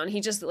guard down, he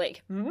just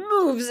like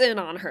moves in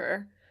on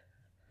her.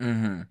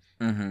 And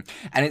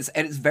it's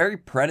very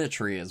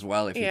predatory as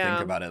well if you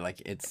think about it.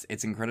 Like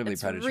it's incredibly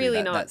predatory.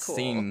 Really not cool.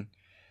 Scene.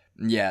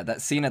 Yeah,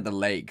 that scene at the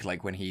lake,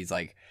 like when he's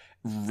like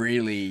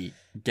really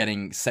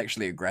getting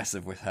sexually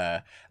aggressive with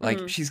her,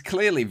 like she's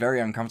clearly very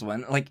uncomfortable,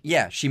 and like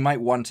she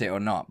might want it or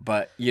not,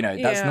 but you know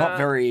that's not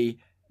very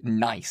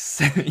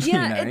nice. You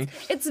know?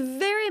 It's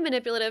very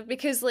manipulative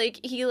because like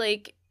he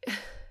like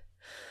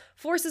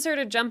forces her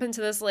to jump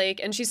into this lake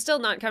and she's still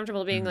not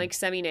comfortable being like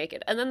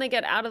semi-naked, and then they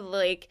get out of the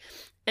lake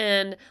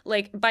and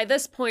like by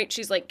this point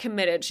she's like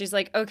committed. She's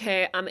like,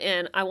 "Okay, I'm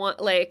in.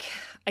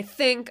 I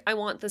think I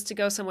want this to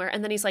go somewhere."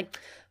 And then he's like,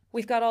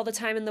 "We've got all the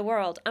time in the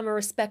world. I'm a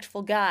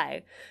respectful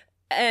guy."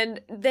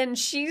 And then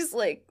she's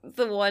like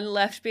the one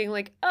left being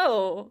like,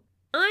 "Oh,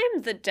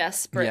 I'm the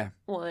desperate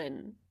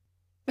one."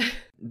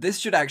 This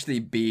should actually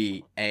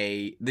be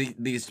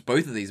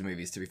both of these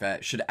movies, to be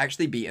fair, should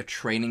actually be a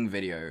training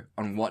video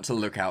on what to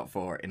look out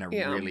for in a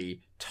really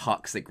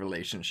toxic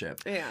relationship.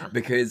 Yeah.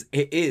 Because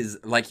it is,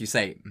 like you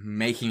say,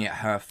 making it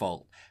her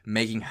fault,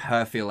 making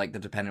her feel like the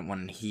dependent one,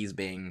 and he's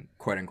being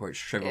quote unquote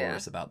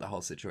chivalrous about the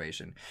whole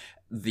situation.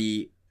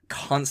 The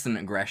constant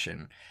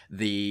aggression,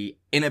 the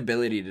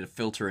inability to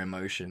filter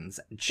emotions,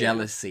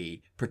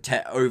 jealousy,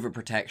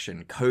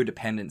 overprotection,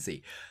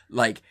 codependency,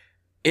 like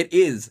it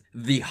is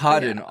the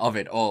Hardin of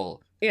it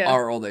all.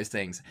 Are all those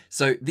things.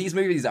 So these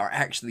movies are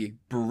actually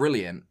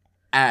brilliant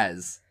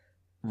as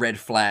red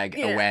flag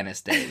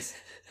awareness days.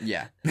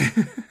 Yeah,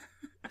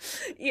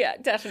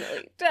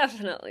 definitely.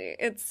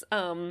 It's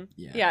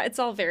it's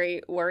all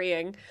very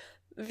worrying.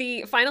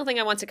 The final thing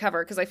I want to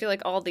cover, because I feel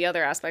like all the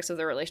other aspects of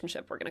the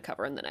relationship we're going to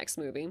cover in the next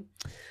movie.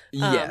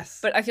 Yes.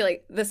 But I feel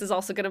like this is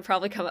also going to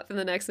probably come up in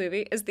the next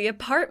movie, is the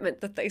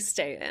apartment that they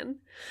stay in.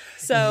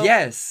 So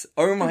yes.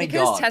 Oh my God.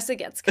 Because Tessa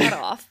gets cut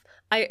off,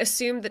 I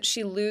assume that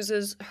she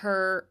loses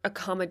her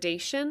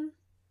accommodation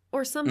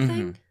or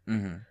something.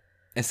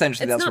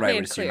 Essentially, that's what I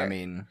would clear. assume. I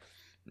mean,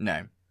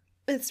 no.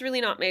 It's really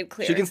not made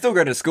clear. She can still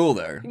go to school,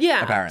 though.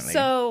 Yeah. Apparently.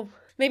 So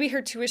maybe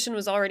her tuition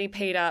was already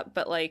paid up,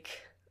 but like,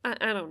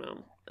 I don't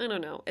know.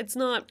 It's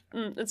not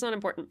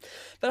important.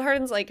 But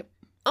Hardin's like,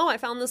 "Oh, I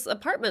found this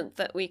apartment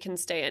that we can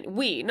stay in."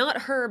 We,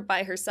 not her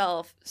by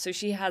herself, so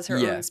she has her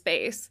own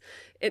space.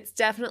 It's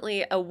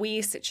definitely a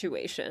we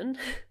situation.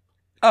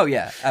 Oh,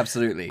 yeah,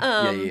 absolutely.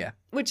 Yeah.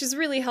 Which is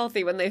really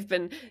healthy when they've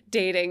been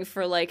dating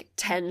for like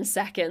 10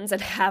 seconds and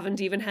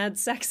haven't even had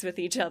sex with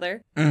each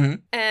other.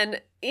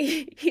 And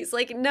he's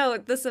like, "No,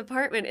 this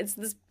apartment, it's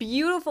this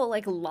beautiful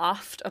like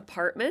loft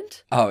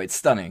apartment. Oh, it's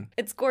stunning.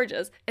 It's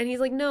gorgeous." And he's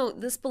like, "No,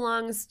 this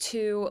belongs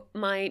to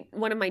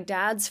one of my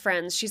dad's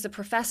friends. She's a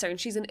professor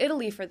and she's in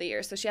Italy for the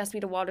year, so she asked me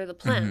to water the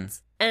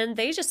plants." And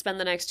they just spend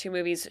the next two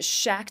movies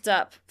shacked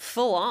up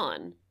full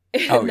on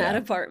in that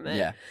apartment.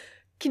 Yeah.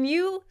 Can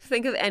you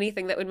think of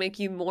anything that would make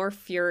you more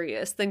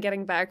furious than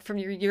getting back from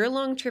your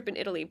year-long trip in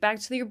Italy back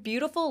to your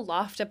beautiful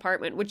loft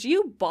apartment, which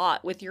you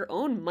bought with your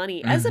own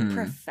money as a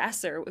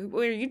professor,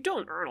 where you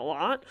don't earn a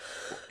lot?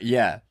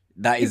 Yeah,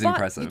 that is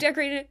impressive. You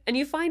decorated it, and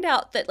you find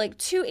out that like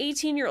 2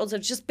 18-year-olds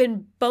have just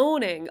been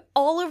boning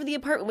all over the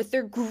apartment with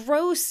their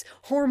gross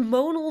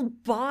hormonal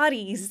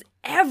bodies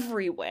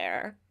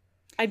everywhere.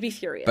 I'd be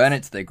furious. Burn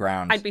it to the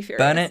ground. I'd be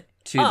furious. Burn it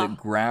to the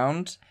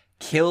ground,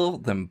 kill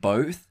them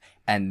both,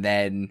 and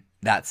then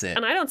that's it.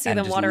 And I don't see and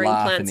them just watering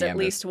laugh in plants the at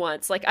embers. least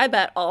once. Like, I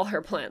bet all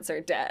her plants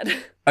are dead.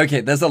 Okay,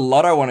 there's a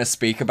lot I want to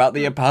speak about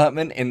the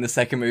apartment in the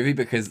second movie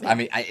because, I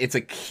mean, it's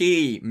a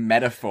key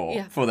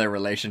metaphor for their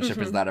relationship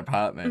as that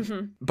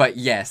apartment. But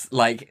yes,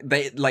 like,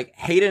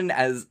 Hayden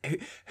as...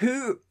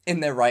 Who in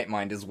their right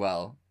mind as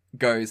well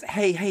goes,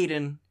 hey,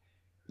 Hayden,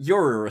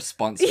 you're a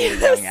responsible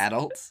young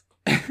adult.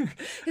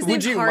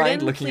 Would you Harden,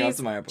 mind looking please,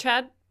 after my...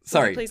 Chad,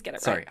 Sorry, please get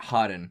it sorry,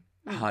 right.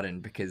 Harden,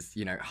 because,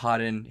 you know,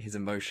 Harden, his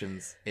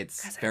emotions,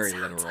 it's very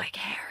literal. Sounds like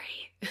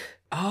Harry.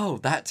 Oh,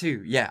 that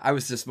too. Yeah, I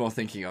was just more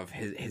thinking of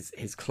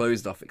his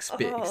closed off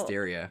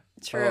exterior.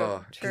 True,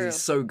 Oh, 'cause true.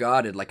 he's so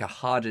guarded, like a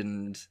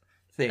hardened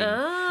thing.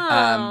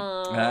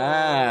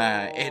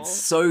 Oh. It's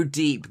so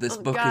deep. This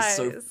book is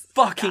so guys,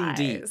 fucking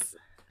deep.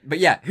 But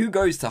yeah, who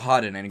goes to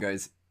Harden and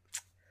goes,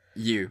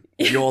 you're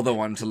the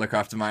one to look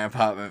after my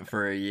apartment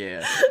for a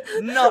year.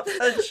 Not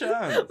a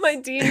chance. My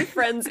dean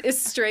friend's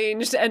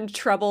estranged and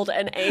troubled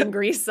and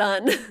angry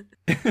son.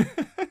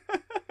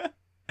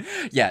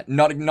 Yeah,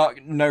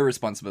 no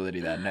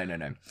responsibility there.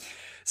 No.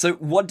 So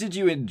what did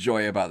you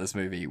enjoy about this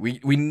movie?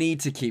 We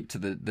need to keep to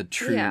the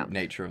true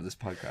nature of this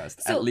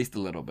podcast, So- at least a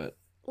little bit.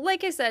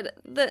 Like I said,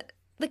 the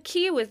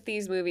key with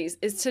these movies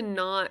is to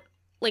not,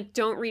 like,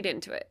 don't read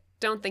into it.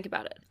 Don't think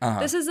about it.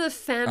 This is a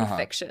fan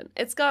fiction.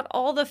 It's got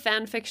all the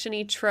fan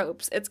fiction-y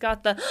tropes. It's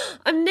got the,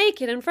 I'm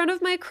naked in front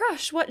of my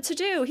crush, what to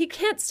do? He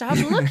can't stop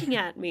looking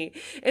at me.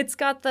 It's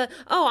got the,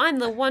 oh, I'm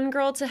the one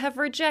girl to have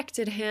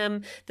rejected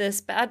him,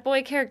 this bad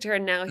boy character,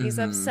 and now he's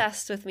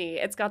obsessed with me.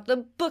 It's got the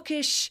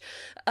bookish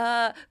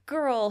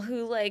girl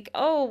who, like,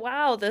 oh,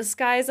 wow, this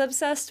guy's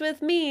obsessed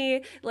with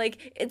me.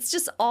 Like, it's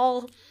just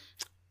all...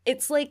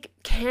 It's like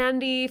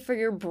candy for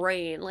your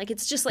brain. Like,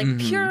 it's just like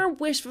pure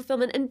wish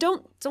fulfillment. And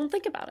don't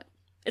think about it.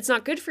 It's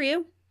not good for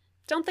you.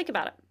 Don't think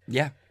about it.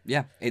 Yeah.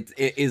 It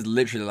is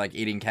literally like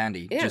eating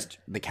candy. Yeah. Just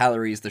the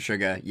calories, the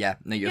sugar. Yeah.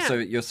 No,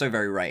 you're so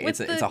very right. It's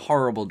a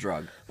horrible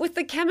drug. With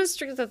the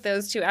chemistry that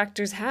those two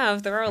actors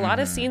have, there are a lot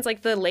of scenes,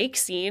 like the lake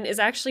scene is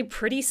actually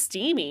pretty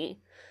steamy.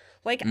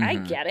 Like, I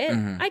get it.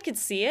 I could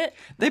see it.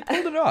 They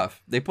pulled it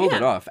off.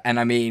 It off. And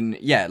I mean,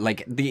 yeah,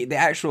 like the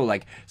actual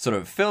like sort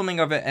of filming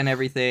of it and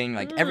everything,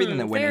 like everything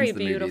that went very into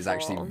the movie is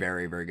actually beautiful.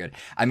 very, very good.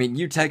 I mean,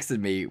 you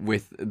texted me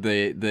with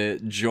the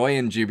joy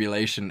and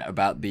jubilation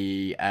about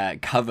the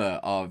cover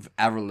of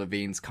Avril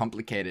Lavigne's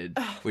Complicated,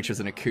 which was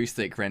an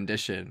acoustic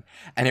rendition.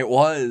 And it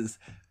was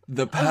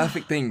the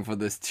perfect thing for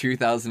this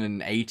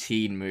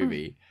 2018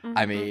 movie.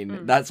 I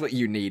mean, that's what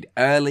you need.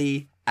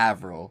 Early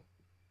Avril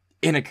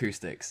in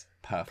acoustics.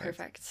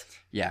 Perfect.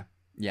 Yeah.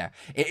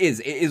 It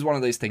is one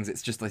of those things.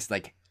 It's just this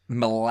like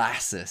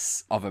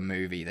molasses of a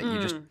movie that you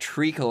just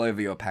treacle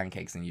over your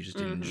pancakes and you just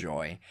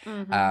enjoy.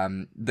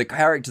 The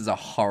characters are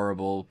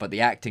horrible, but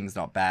the acting's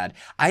not bad.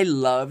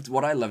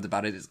 What I loved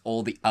about it is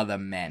all the other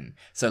men.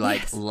 So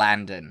like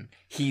Landon,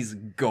 he's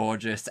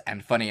gorgeous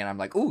and funny, and I'm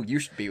like, oh, you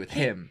should be with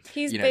him.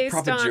 He's based based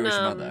proper on, Jewish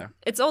mother.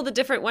 It's all the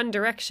different One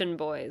Direction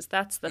boys.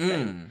 That's the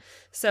thing.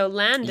 So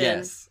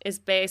Landon is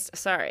based...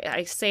 Sorry,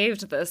 I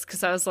saved this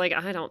because I was like,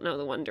 I don't know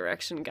the One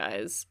Direction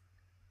guys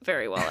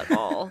very well at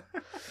all.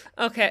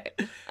 Okay.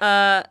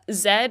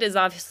 Zed is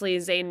obviously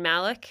Zayn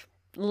Malik.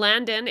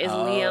 Landon is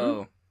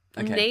Liam.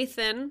 Okay.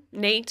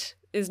 Nate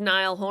is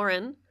Niall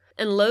Horan.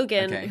 And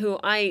Logan, who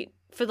I,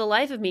 for the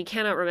life of me,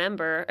 cannot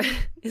remember,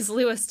 is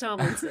Lewis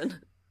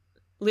Tomlinson.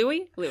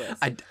 Lewis?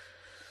 I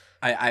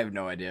have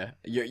no idea.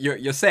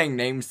 You're saying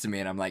names to me,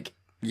 and I'm like,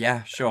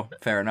 yeah, sure,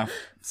 fair enough.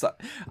 So,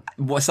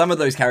 some of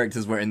those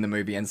characters were in the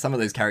movie, and some of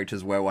those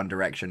characters were One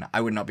Direction.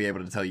 I would not be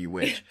able to tell you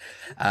which.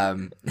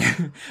 But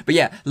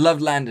yeah,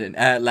 loved Landon.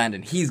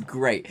 Landon, he's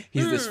great.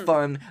 He's this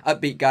fun,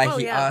 upbeat guy.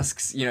 He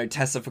asks,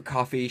 Tessa for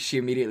coffee. She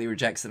immediately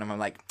rejects it, and I'm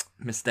like,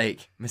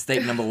 mistake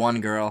number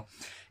one, girl.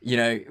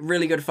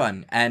 Really good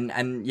fun. And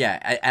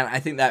I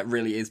think that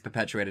really is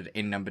perpetuated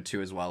in number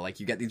 2 as well. Like,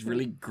 you get these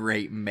really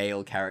great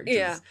male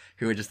characters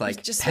who are just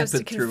like just supposed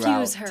to peppered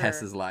throughout her.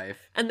 Tessa's life.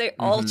 And they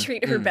all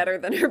treat her better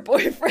than her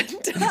boyfriend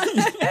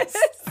does.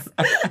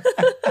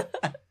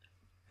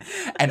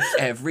 And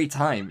every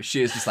time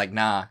she is just like,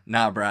 nah,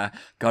 bruh,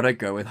 gotta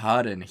go with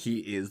Harden. He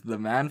is the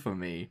man for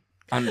me.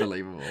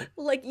 Unbelievable.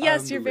 Like,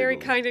 yes, you're very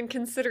kind and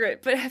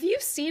considerate, but have you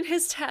seen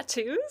his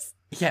tattoos?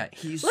 Yeah,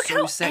 he's Look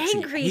so how sexy.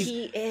 angry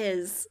he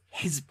is.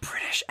 His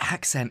British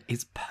accent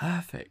is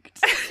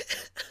perfect.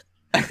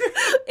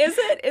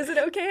 Is it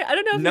okay? I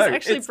don't know if No, he's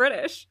actually it's-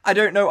 British. I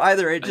don't know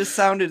either. It just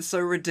sounded so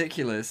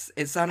ridiculous.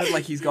 It sounded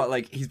like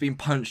he's been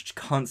punched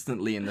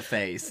constantly in the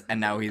face, and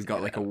now he's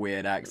got like a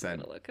weird I'm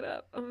accent. gonna look it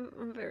up.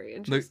 I'm very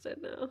interested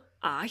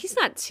now. He's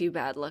not too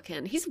bad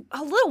looking. He's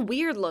a little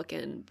weird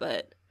looking,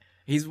 but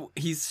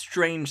He's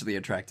strangely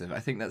attractive. I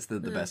think that's the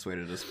best way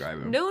to describe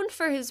him. known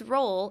for his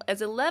role as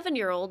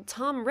 11-year-old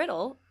Tom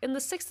Riddle in the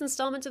 6th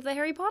installment of the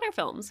Harry Potter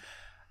films.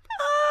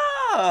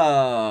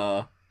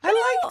 Oh,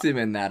 I liked him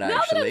in that Now that I'm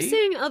actually.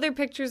 seeing other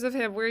pictures of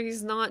him where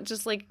he's not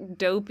just like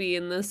dopey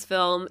in this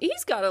film,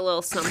 he's got a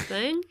little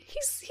something.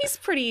 He's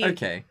pretty.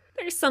 Okay,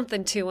 There's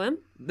something to him.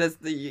 there's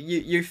the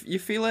you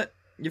feel it.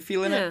 You're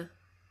feeling Yeah. it.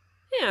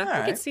 Yeah, I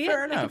Alright, can see it.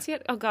 fair I can enough. see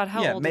it. Oh God,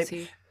 how Yeah, old is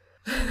maybe- he?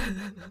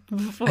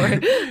 Before.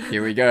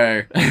 Here we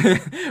go.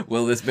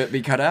 Will this bit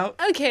be cut out?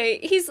 Okay,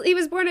 he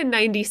was born in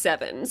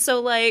 97, so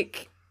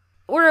like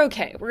we're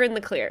okay. We're in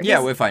the clear. Yeah,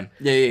 He's- we're fine.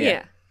 Yeah.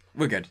 yeah.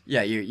 We're good.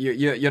 Yeah,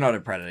 you're not a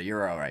predator.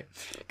 You're all right.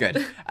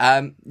 Good.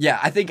 Yeah,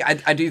 I think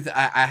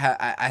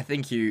I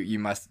think you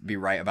must be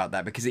right about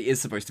that because he is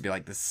supposed to be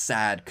like the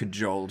sad,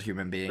 cajoled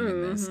human being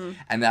in this,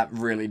 and that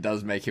really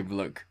does make him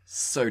look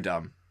so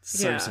dumb,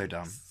 so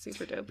dumb.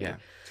 Super dopey. Yeah.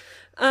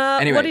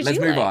 Anyway, what did let's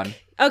you move like? on.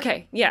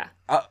 Okay, yeah.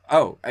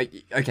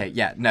 Okay,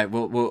 yeah. No,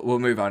 we'll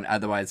move on.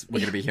 Otherwise, we're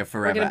gonna be here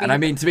forever. gonna be And I here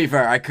mean, to be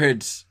fair, I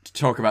could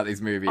talk about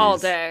these movies all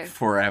day.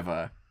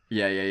 forever.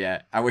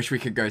 Yeah. I wish we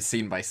could go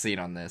scene by scene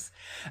on this.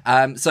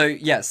 So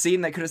yeah, scene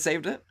that could have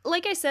saved it.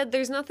 Like I said,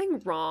 there's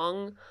nothing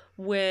wrong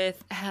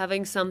with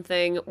having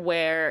something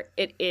where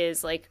it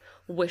is like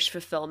wish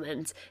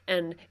fulfillment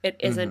and it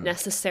isn't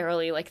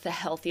necessarily like the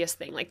healthiest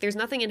thing. Like there's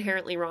nothing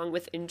inherently wrong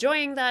with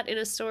enjoying that in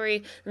a story,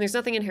 and there's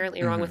nothing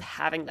inherently wrong with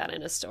having that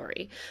in a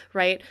story,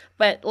 right?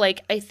 But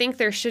like I think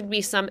there should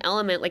be some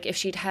element, like if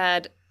she'd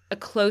had a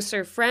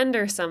closer friend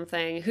or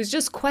something who's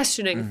just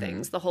questioning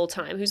things the whole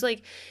time, who's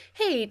like,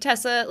 hey,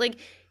 Tessa, like,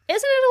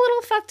 isn't it a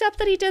little fucked up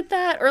that he did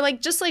that? Or like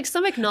just like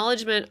some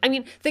acknowledgement. I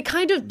mean, they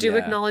kind of do Yeah.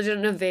 acknowledge it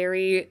in a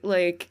very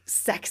like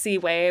sexy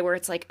way where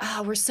it's like,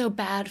 oh, we're so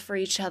bad for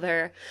each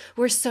other.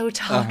 We're so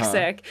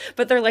toxic.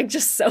 But they're like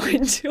just so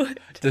into it.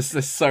 Just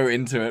they're so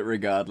into it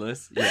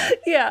regardless. Yeah.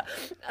 Yeah.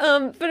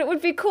 But it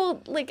would be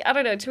cool, like, I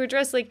don't know, to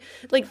address like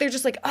they're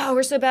just like, oh,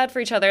 we're so bad for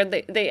each other. And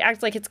they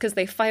act like it's because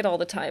they fight all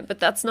the time, but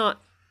that's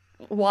not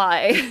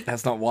why.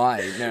 That's not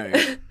why, no.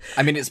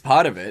 I mean, it's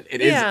part of it.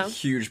 It is Yeah. a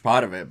huge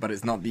part of it, but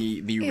it's not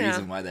the Yeah.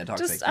 reason why they're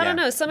toxic. Just I don't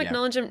know, some Yeah.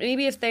 acknowledgement.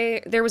 Maybe if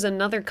there was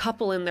another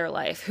couple in their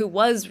life who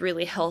was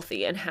really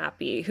healthy and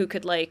happy, who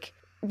could like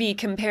be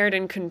compared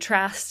and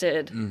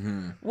contrasted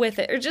with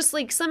it, or just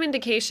like some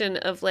indication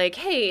of like,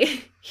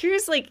 hey,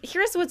 here's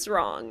what's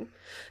wrong.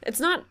 It's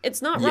not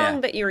Yeah.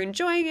 wrong that you're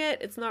enjoying it.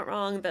 It's not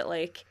wrong that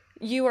like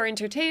you are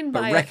entertained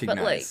But by it. But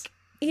recognize. like,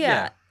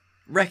 yeah.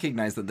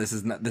 Recognize that this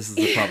is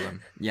the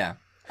problem. Yeah,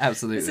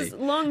 absolutely. This is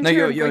long No, term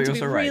you're going to be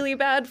also right. really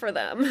bad for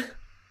them.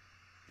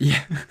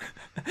 Yeah.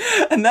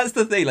 And that's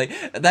the thing, like,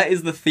 that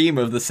is the theme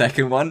of the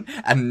second one,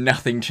 and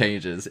nothing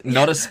changes.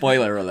 Not a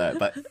spoiler alert,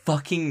 but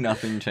fucking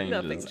nothing changes.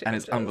 Nothing And it's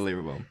changes.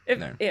 unbelievable.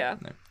 Yeah.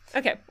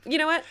 Okay, you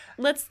know what?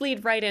 Let's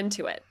lead right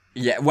into it.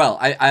 Yeah, well,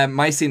 I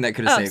my scene that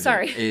could have saved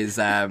sorry. it is,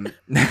 I'm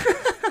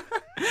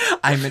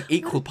an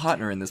equal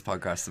partner in this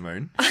podcast,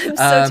 Simone. I'm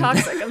so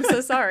toxic. I'm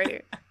so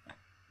sorry.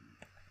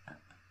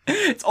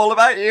 It's all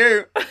about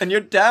you and your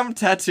damn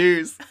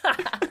tattoos.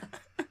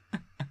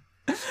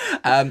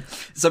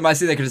 So my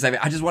scene that could have saved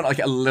it, I just want like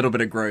a little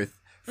bit of growth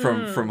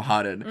from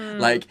Harden.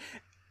 Like,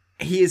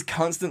 he is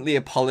constantly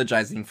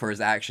apologizing for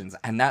his actions,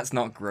 and that's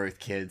not growth,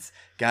 kids.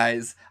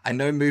 Guys, I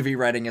know movie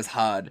writing is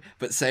hard,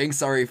 but saying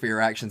sorry for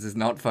your actions is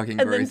not fucking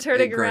And growth. then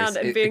turning It grows. around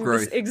and It being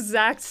grows. this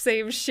exact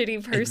same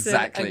shitty person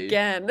Exactly.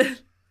 again.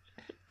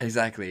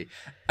 Exactly.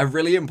 A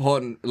really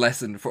important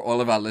lesson for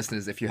all of our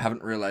listeners, if you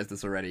haven't realized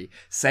this already.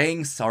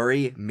 Saying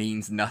sorry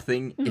means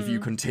nothing if you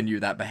continue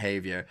that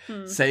behavior.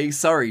 Saying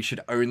sorry should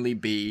only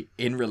be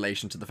in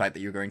relation to the fact that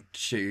you're going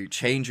to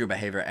change your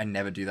behavior and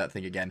never do that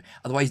thing again.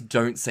 Otherwise,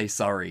 don't say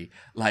sorry.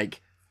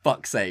 Like,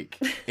 fuck's sake.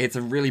 It's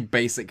a really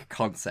basic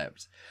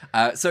concept.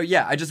 So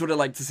yeah, I just would have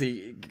liked to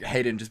see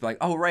Hayden just be like,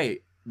 oh,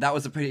 right, that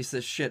was a piece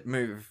of shit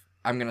move.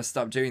 I'm going to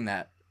stop doing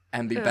that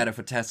and be better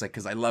for Tessa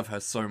because I love her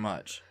so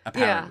much,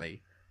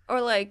 apparently. Or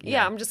like,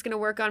 yeah, I'm just going to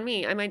work on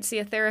me. I might see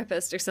a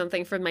therapist or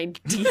something for my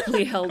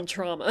deeply held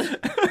trauma.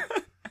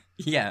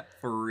 Yeah,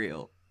 for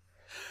real.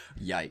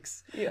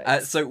 Yikes.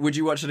 Yikes. So would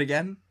you watch it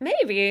again?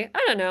 Maybe.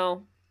 I don't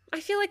know. I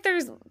feel like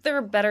there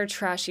are better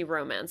trashy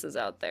romances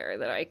out there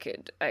that I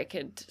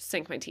could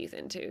sink my teeth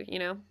into, you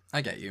know? I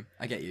get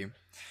you.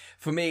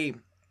 For me,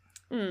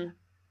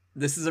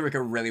 this is like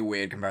a really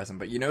weird comparison,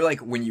 but you know, like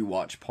when you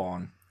watch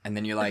porn and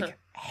then you like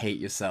hate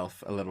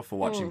yourself a little for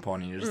watching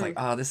porn and you're just like,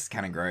 oh, this is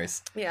kind of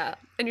gross. Yeah.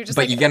 And you're just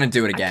But like, you're gonna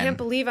do it again. I can't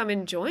believe I'm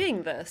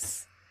enjoying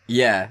this.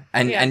 Yeah,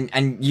 and Yeah.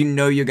 and you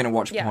know you're gonna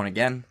watch Yeah. porn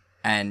again,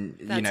 and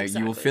you That's know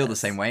you will exactly feel the this.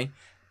 same way.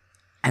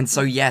 And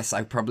so, yes,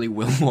 I probably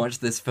will watch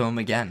this film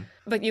again.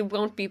 But you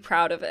won't be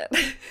proud of it.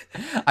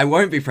 I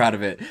won't be proud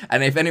of it.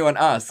 And if anyone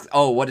asks,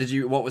 oh, what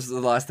was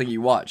the last thing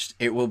you watched?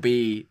 It will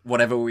be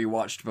whatever we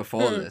watched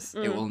before this.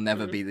 It will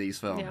never be these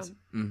films.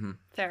 Yeah.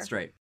 Fair.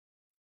 Straight.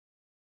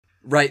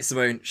 Right,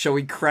 Simone, shall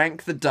we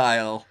crank the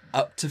dial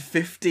up to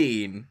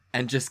 15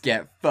 and just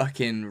get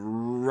fucking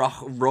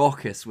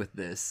raucous with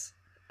this?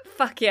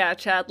 Fuck yeah,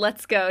 Chad,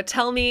 let's go.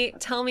 Tell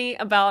me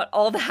about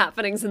all the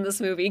happenings in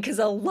this movie, because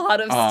a lot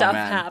of stuff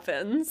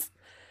happens.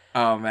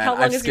 Oh man, how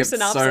long is your skipped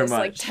synopsis? So much.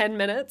 Like 10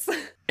 minutes?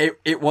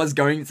 It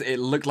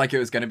looked like it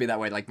was going to be that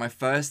way. Like my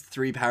first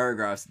 3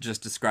 paragraphs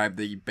just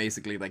described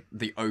basically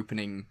the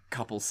opening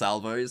couple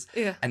salvos.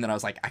 Yeah. And then I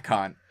was like, I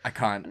can't.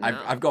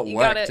 No, I've got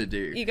work to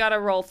do. You gotta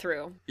roll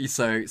through.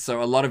 So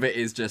a lot of it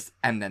is just,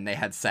 and then they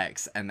had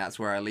sex, and that's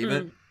where I leave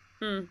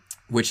it.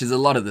 Which is a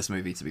lot of this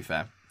movie, to be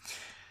fair.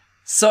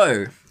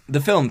 So, the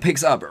film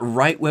picks up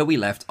right where we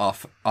left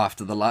off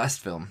after the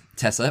last film.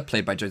 Tessa,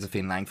 played by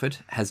Josephine Langford,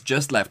 has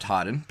just left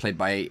Hardin, played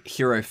by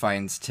Hero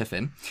Fiennes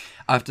Tiffin,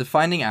 after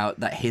finding out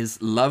that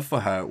his love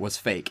for her was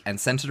fake and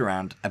centered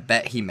around a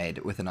bet he made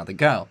with another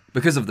girl.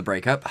 Because of the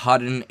breakup,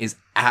 Hardin is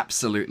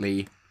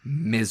absolutely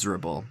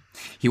miserable.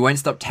 He won't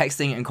stop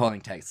texting and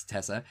calling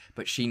Tessa,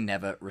 but she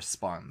never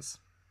responds.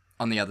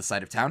 On the other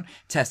side of town,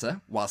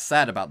 Tessa, while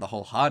sad about the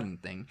whole Hardin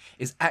thing,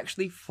 is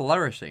actually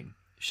flourishing.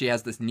 She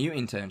has this new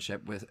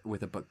internship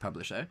with a book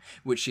publisher,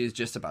 which she is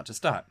just about to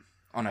start.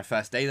 On her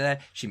first day there,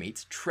 she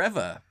meets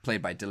Trevor,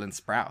 played by Dylan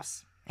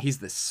Sprouse. He's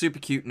this super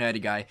cute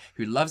nerdy guy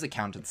who loves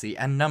accountancy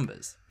and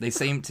numbers. They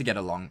seem to get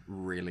along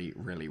really,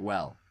 really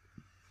well.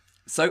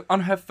 So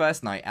on her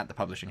first night at the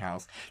publishing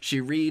house, she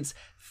reads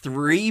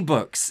 3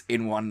 books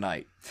in one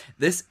night.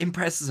 This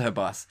impresses her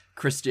boss,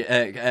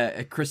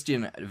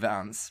 Christian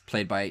Vance,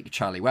 played by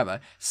Charlie Weber,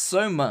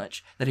 so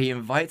much that he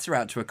invites her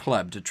out to a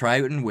club to try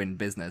and win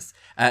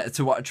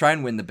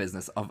the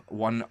business of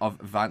one of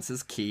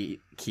Vance's key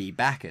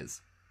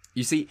backers.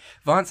 You see,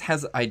 Vance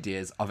has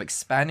ideas of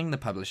expanding the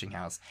publishing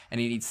house, and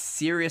he needs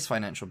serious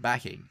financial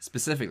backing,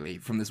 specifically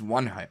from this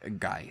one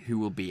guy who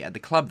will be at the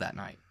club that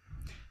night.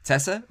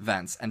 Tessa,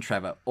 Vance, and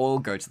Trevor all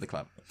go to the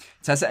club.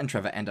 Tessa and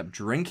Trevor end up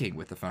drinking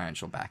with the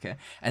financial backer,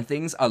 and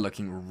things are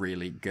looking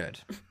really good.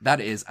 That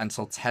is,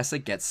 until Tessa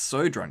gets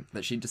so drunk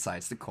that she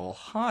decides to call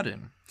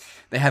Hardin.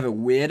 They have a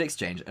weird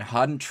exchange, and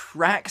Hardin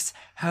tracks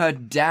her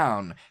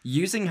down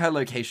using her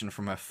location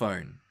from her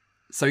phone.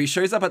 So he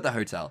shows up at the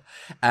hotel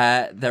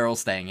they're all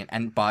staying in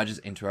and barges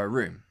into her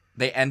room.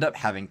 They end up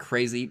having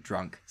crazy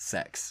drunk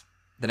sex.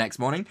 The next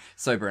morning,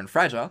 sober and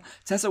fragile,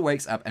 Tessa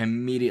wakes up and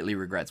immediately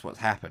regrets what's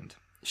happened.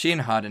 She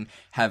and Hardin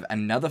have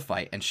another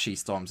fight and she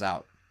storms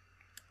out.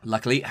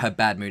 Luckily, her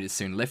bad mood is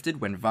soon lifted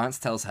when Vance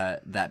tells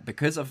her that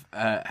because of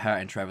her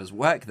and Trevor's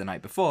work the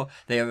night before,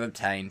 they have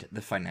obtained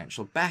the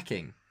financial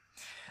backing.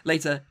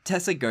 Later,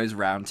 Tessa goes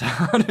round to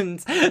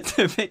Hardin's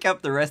to pick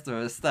up the rest of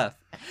her stuff.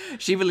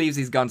 She believes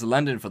he's gone to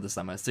London for the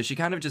summer, so she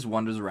kind of just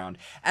wanders around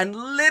and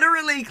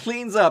literally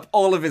cleans up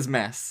all of his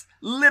mess.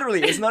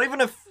 Literally, it's not even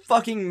a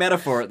fucking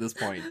metaphor at this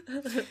point.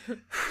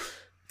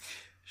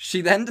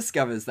 She then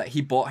discovers that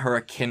he bought her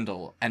a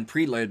Kindle and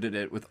preloaded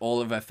it with all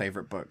of her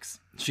favorite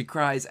books. She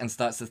cries and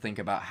starts to think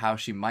about how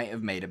she might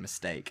have made a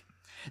mistake.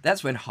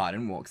 That's when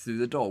Hardin walks through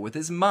the door with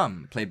his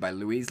mum, played by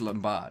Louise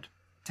Lombard.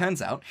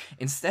 Turns out,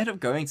 instead of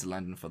going to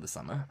London for the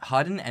summer,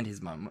 Hardin and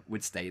his mum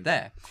would stay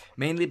there,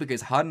 mainly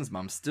because Hardin's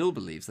mum still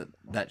believes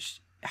that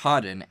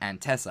Hardin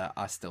and Tessa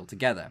are still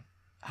together.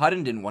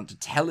 Hardin didn't want to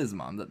tell his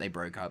mum that they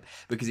broke up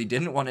because he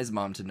didn't want his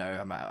mum to know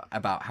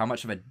about how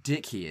much of a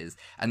dick he is,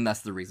 and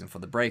that's the reason for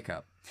the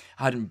breakup.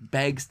 Hardin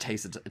begs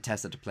Tessa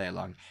to play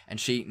along, and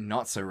she,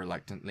 not so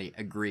reluctantly,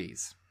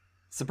 agrees.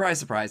 Surprise,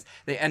 surprise,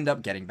 they end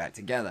up getting back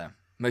together.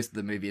 Most of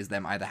the movie is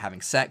them either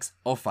having sex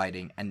or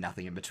fighting and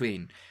nothing in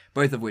between,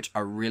 both of which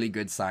are really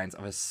good signs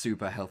of a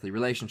super healthy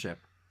relationship.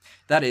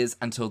 That is,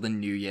 until the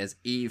New Year's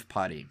Eve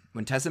party,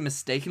 when Tessa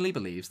mistakenly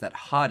believes that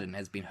Hardin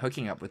has been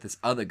hooking up with this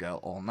other girl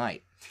all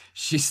night.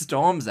 She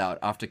storms out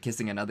after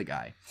kissing another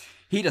guy.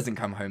 He doesn't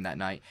come home that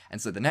night,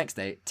 and so the next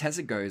day,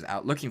 Tessa goes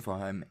out looking for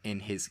him in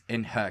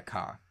her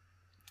car.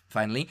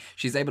 Finally,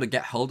 she's able to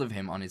get hold of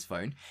him on his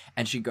phone,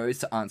 and she goes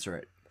to answer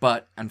it,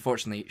 but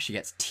unfortunately, she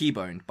gets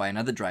T-boned by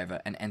another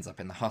driver and ends up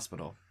in the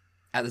hospital.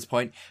 At this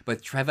point,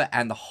 both Trevor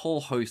and the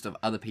whole host of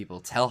other people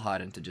tell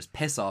Hardin to just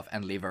piss off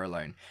and leave her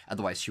alone,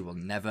 otherwise she will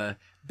never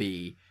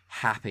be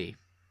happy.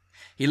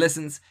 He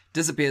listens,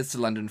 disappears to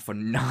London for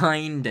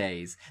 9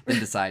 days, then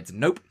decides,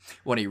 nope,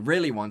 what he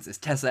really wants is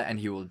Tessa and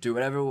he will do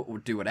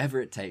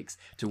whatever it takes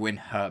to win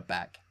her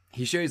back.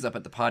 He shows up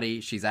at the party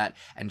she's at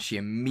and she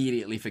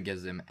immediately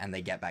forgives him and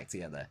they get back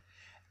together.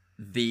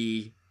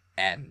 The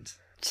end.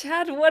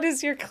 Chad, what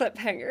is your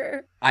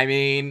cliffhanger? I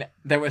mean,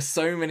 there were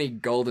so many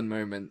golden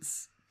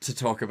moments to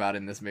talk about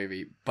in this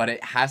movie, but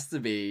it has to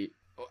be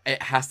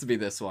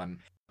this one.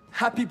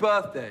 Happy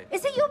birthday!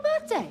 Is it your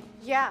birthday?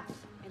 Yeah,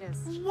 it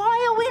is.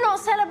 Why are we not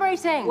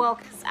celebrating? Well,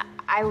 because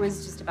I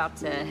was just about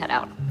to head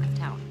out of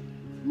town.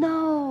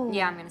 No.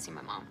 Yeah, I'm gonna see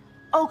my mom.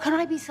 Oh, can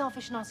I be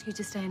selfish and ask you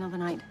to stay another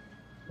night?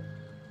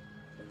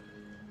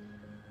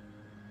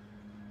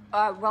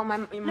 Well, my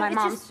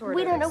mom's sort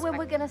We of don't know when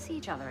we're expect- gonna see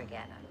each other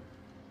again.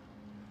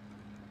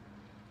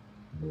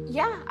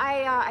 Yeah,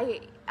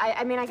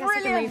 I mean, I guess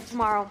I can leave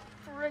tomorrow.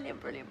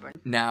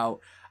 Brilliant. Now,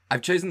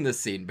 I've chosen this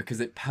scene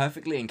because it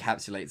perfectly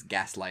encapsulates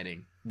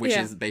gaslighting, which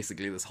Yeah. is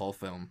basically this whole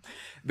film.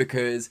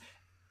 Because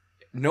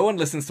no one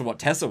listens to what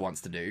Tessa wants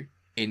to do.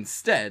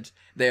 Instead,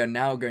 they are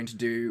now going to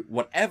do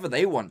whatever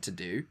they want to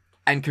do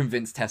and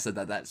convince Tessa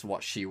that that's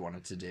what she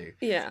wanted to do.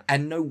 Yeah.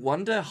 And no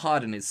wonder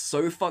Hardin is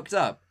so fucked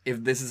up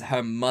if this is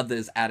her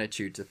mother's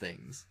attitude to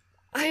things.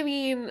 I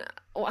mean,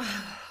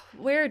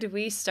 where do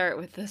we start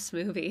with this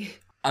movie?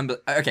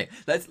 Okay,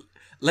 let's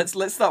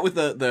start with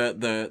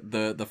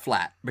the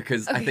flat,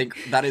 because I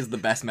think that is the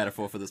best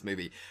metaphor for this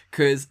movie.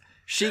 Because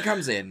she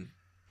comes in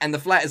and the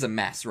flat is a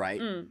mess,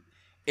 right?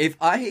 If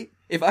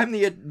I'm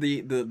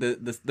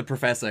the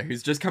professor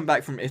who's just come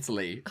back from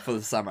Italy for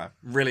the summer,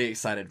 really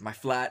excited, my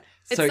flat,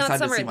 It's so not excited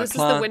summer. to see my This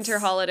plants. is the winter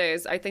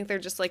holidays. I think they're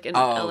just like in Oh,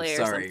 LA or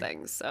sorry.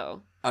 something.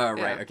 So. Oh,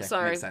 right, Yeah, okay,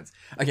 sorry. makes sense.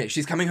 Okay,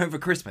 she's coming home for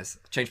Christmas.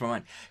 Changed my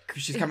mind.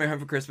 She's coming home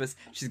for Christmas.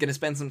 She's going to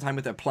spend some time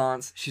with her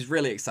plants. She's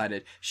really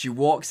excited. She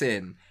walks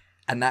in,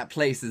 and that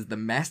place is the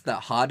mess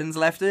that Hardin's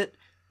left it.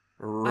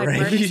 I'd murder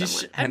Rage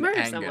someone. I'd and murder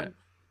anger. someone.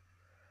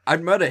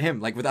 I'd murder him,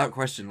 like, without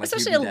question. Like,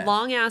 Especially he'd be a dead.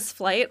 long ass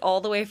flight all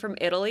the way from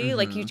Italy.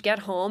 Like you get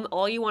home,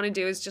 all you want to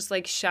do is just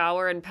like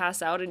shower and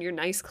pass out in your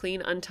nice,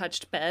 clean,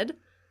 untouched bed.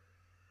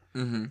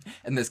 And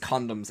there's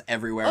condoms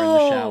everywhere in Oh,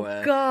 the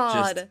shower.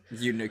 God.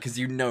 Just, because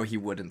you know he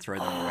wouldn't throw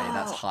them away.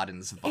 That's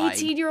Hardin's vibe.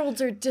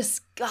 18-year-olds are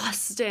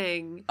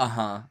disgusting.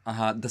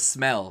 The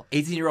smell.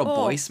 18-year-old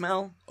boy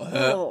smell?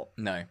 Oh.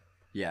 No.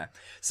 Yeah.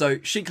 So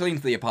she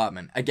cleans the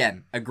apartment.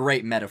 Again, a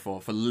great metaphor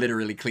for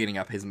literally cleaning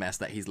up his mess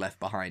that he's left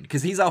behind.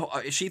 Because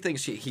she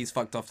thinks he's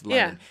fucked off to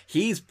London. Yeah.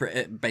 He's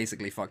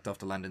basically fucked off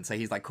to London, so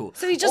he's like, cool.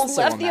 So he just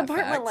Also left on the that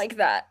apartment fact- like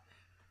that.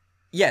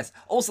 Yes.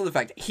 Also the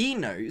fact he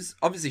knows,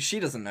 obviously she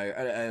doesn't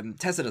know,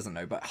 Tessa doesn't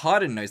know, but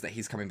Hardin knows that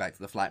he's coming back to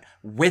the flat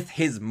with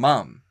his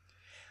mum.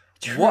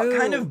 What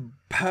kind of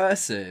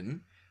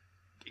person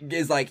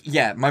is like,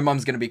 yeah, my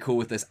mum's going to be cool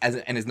with this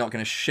and is not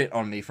going to shit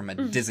on me from a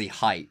dizzy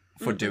height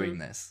for doing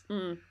this?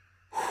 I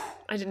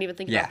didn't even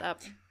think Yeah. about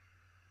that.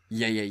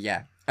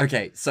 Yeah.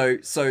 Okay, so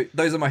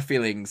those are my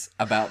feelings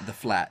about the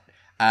flat.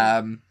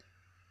 I'm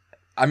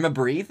gonna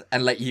breathe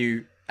and let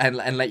you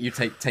let you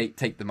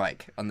take the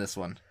mic on this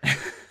one.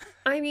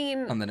 I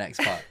mean, On the next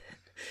part.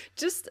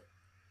 just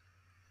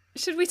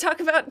should we talk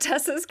about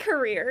Tessa's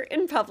career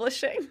in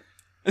publishing?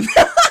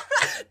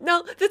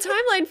 No, the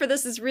timeline for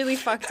this is really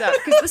fucked up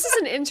because this is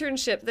an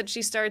internship that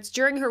she starts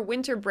during her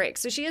winter break.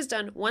 So she has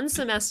done one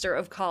semester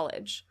of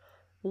college.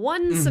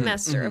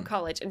 Of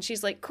college. And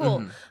she's like,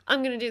 cool,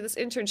 I'm going to do this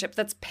internship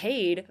that's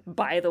paid,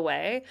 by the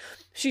way.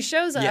 She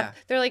shows up. Yeah.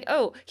 They're like,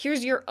 oh,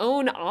 here's your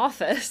own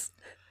office.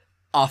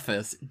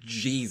 Office,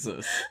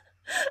 Jesus.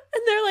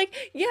 And they're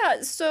like,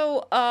 yeah,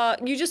 so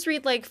you just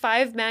read like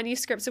 5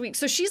 manuscripts a week.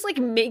 So she's like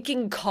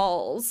making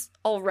calls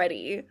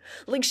already.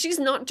 Like she's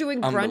not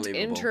doing grunt Unbelievable.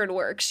 intern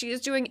work. She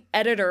is doing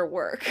editor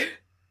work.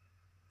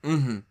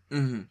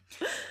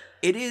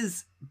 It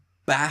is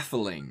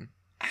baffling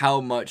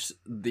how much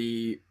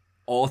the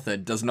author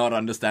does not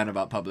understand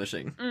about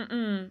publishing.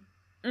 And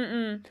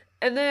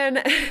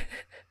then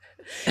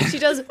she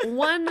does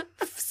one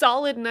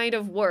solid night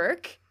of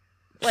work.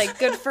 Like,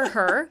 good for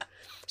her.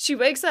 She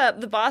wakes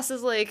up, the boss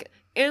is like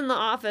in the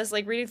office,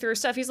 like reading through her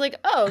stuff. He's like,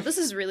 oh, this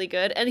is really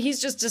good. And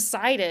he's just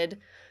decided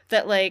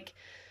that like,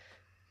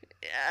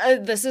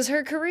 this is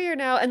her career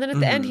now. And then at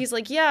the end, he's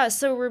like, yeah,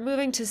 so we're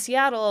moving to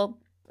Seattle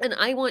and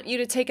I want you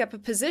to take up a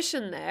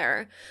position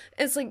there.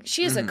 It's like,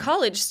 she is a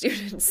college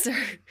student, sir.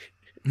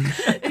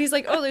 And he's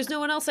like, oh, there's no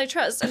one else I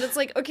trust. And it's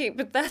like, okay,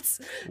 but that's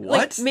What?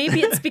 like,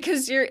 maybe it's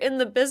because you're in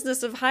the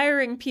business of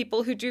hiring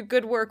people who do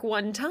good work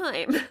one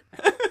time.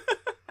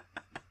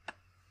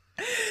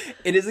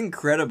 It is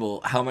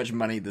incredible how much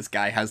money this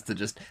guy has to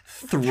just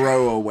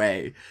throw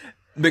away.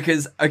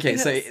 Because, okay,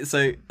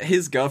 so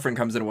his girlfriend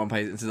comes in at one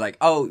place and she's like,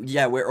 oh,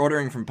 yeah, we're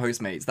ordering from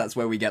Postmates. That's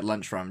where we get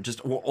lunch from.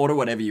 Just order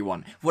whatever you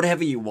want.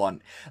 Whatever you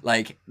want.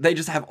 Like, they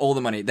just have all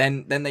the money.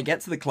 Then they get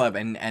to the club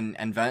and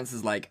Vance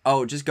is like,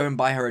 oh, just go and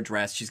buy her a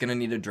dress. She's going to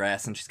need a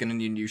dress and she's going to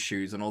need new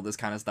shoes and all this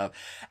kind of stuff.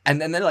 And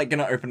then they're like going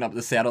to open up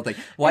the Seattle thing.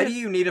 Why do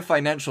you need a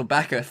financial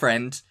backer,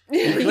 friend?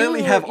 You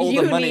clearly have all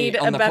the money need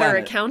on a the better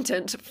planet.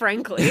 accountant,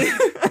 frankly.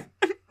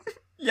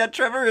 Yeah,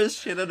 Trevor is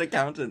shit at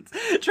accountants.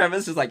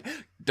 Trevor's just like,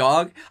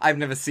 dog, I've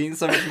never seen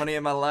so much money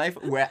in my life.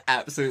 We're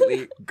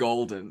absolutely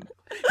golden.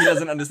 He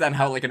doesn't understand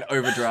how like an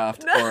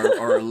overdraft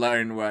or a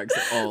loan works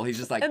at all. He's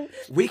just like,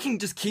 we can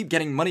just keep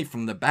getting money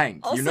from the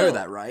bank. Also, you know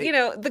that, right? You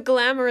know, the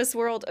glamorous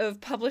world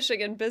of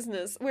publishing and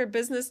business, where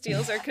business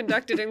deals are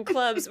conducted in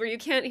clubs where you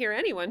can't hear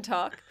anyone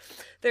talk.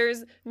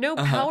 There's no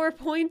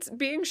PowerPoint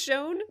being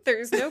shown.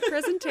 There's no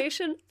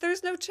presentation.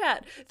 There's no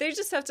chat. They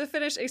just have to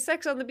finish a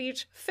sex on the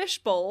beach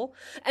fishbowl.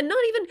 And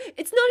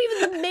it's not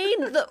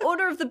even the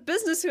owner of the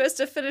business who has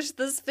to finish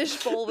this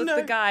fishbowl with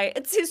the guy.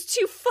 It's his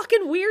two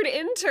fucking weird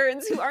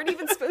interns who aren't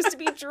even supposed to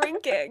be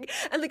drinking.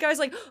 And the guy's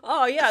like,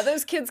 oh yeah,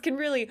 those kids can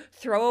really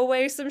throw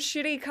away some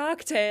shitty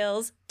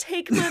cocktails.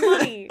 Take my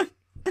money.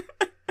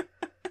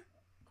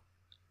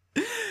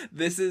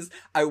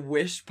 I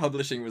wish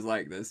publishing was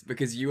like this,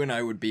 because you and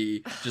I would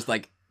be just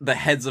like the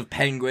heads of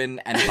Penguin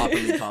and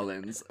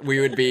HarperCollins. We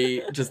would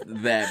be just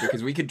there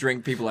because we could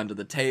drink people under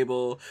the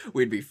table.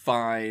 We'd be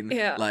fine.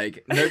 Yeah.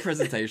 Like, no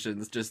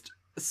presentations, just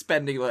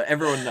spending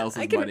everyone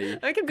else's money.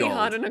 I can be Gold.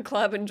 hot in a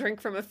club and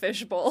drink from a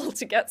fishbowl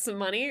to get some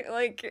money.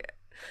 Like,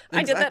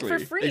 I did that for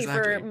free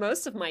for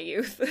most of my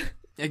youth.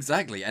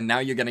 Exactly. And now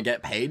you're going to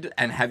get paid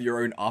and have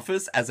your own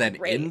office as an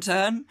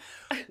intern?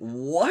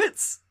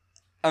 What?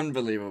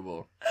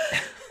 Unbelievable.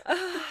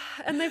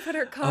 And they put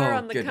her car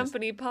on the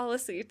company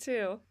policy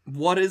too.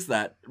 What is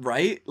that,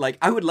 right? Like,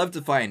 I would love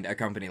to find a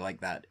company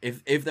like that.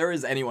 If there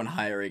is anyone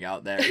hiring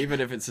out there, even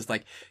if it's just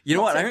like, you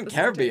know what, I don't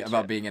care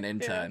about being an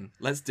intern. Yeah.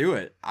 Let's do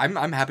it. I'm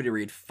happy to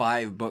read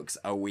 5 books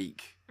a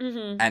week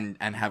and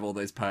have all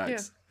those perks.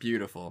 Yeah.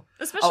 Beautiful.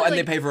 Especially, and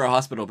they pay for our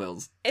hospital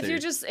bills. If you're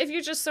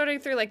just sorting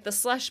through like the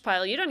slush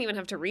pile, you don't even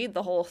have to read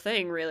the whole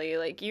thing really.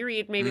 Like, you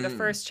read maybe the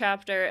first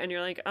chapter and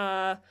you're like,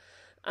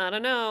 I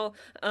don't know.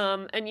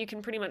 And you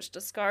can pretty much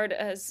discard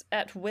as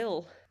at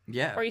will.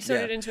 Yeah. Or you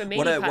sort it into a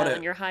maybe pile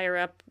and your higher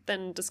up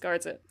then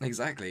discards it.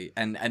 Exactly.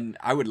 And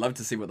I would love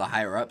to see what the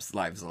higher ups'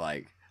 lives are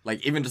like.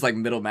 Like, even just like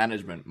middle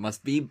management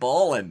must be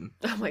ballin'.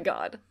 Oh my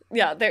god.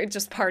 Yeah, they're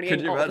just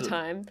partying all the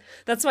time.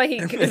 That's why he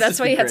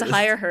had to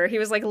hire her. He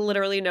was like,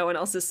 literally no one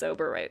else is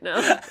sober right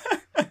now.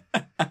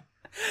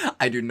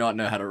 I do not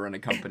know how to run a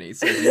company,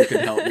 so if you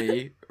could help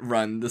me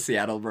run the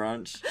Seattle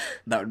branch,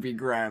 that would be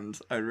grand.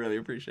 I'd really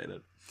appreciate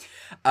it.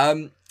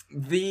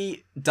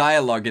 The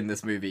dialogue in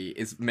this movie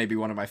is maybe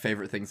one of my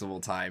favorite things of all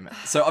time.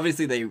 So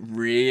obviously they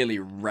really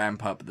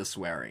ramp up the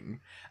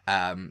swearing.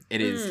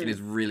 It is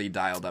really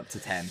dialed up to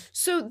 10.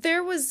 So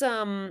there was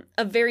a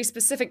very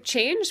specific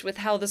change with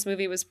how this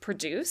movie was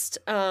produced.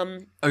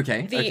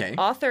 The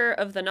author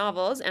of the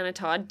novels, Anna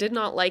Todd, did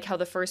not like how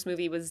the first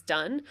movie was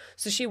done.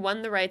 So she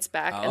won the rights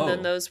back, and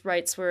then those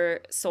rights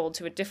were sold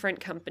to a different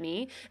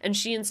company. And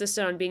she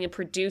insisted on being a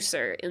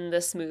producer in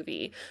this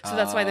movie. So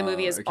that's why the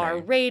movie is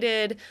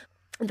R-rated.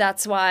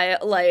 That's why,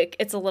 like,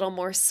 it's a little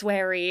more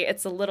sweary,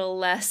 it's a little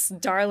less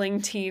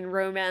darling teen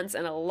romance,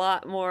 and a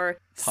lot more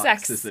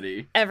toxicity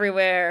sex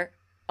everywhere,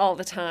 all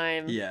the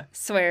time. Yeah.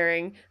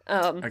 Swearing.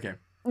 Okay.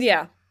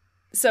 Yeah.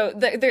 So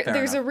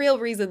there's a real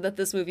reason that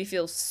this movie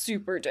feels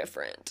super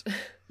different.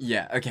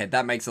 Yeah, okay,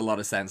 that makes a lot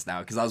of sense now,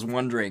 because I was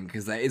wondering,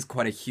 because there is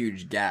quite a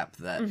huge gap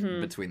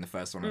between the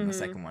first one and the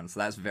second one, so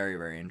that's very,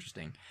 very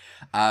interesting.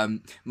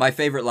 My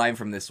favorite line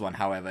from this one,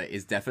 however,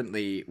 is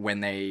definitely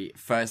when they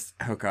first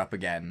hook up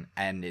again,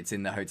 and it's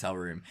in the hotel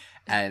room,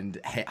 and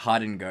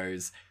Hardin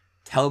goes,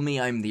 "Tell me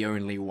I'm the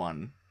only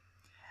one."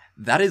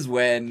 That is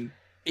when,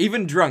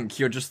 even drunk,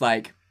 you're just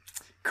like,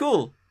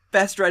 cool.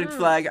 Best red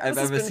flag I've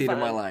ever seen in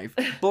my life.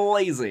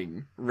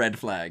 Blazing red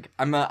flag.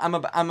 I'm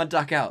a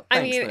duck out.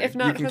 Thanks, I mean, if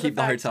not, you can keep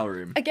the hotel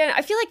room. Again,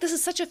 I feel like this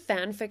is such a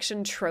fan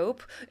fiction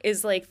trope.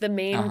 Is like the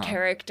main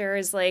character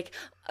is like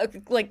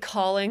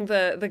calling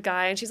the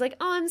guy, and she's like,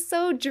 "Oh, I'm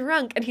so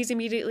drunk," and he's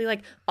immediately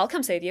like, "I'll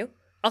come save you.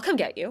 I'll come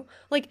get you."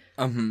 Like,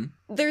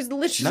 there's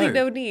literally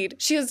no need.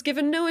 She has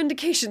given no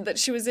indication that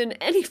she was in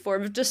any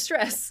form of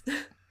distress.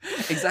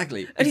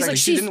 Exactly. And he's like,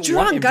 "She's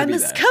drunk. I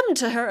must come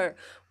to her."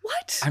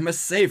 What? I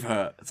must save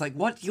her. It's like,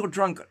 what? You're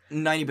drunk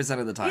 90%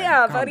 of the time.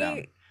 Yeah, Calm buddy.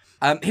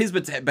 Down. His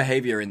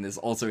behavior in this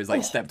also is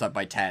like stepped up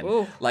by 10.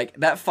 Ooh. Like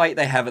that fight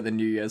they have at the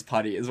New Year's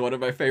party is one of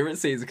my favorite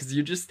scenes, because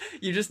you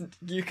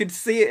could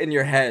see it in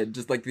your head,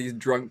 just like these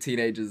drunk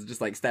teenagers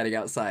just like standing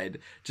outside,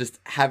 just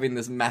having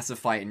this massive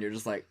fight, and you're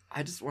just like,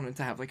 I just wanted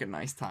to have like a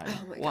nice time.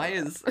 Oh my God. Why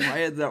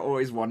is there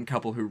always one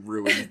couple who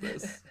ruins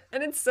this?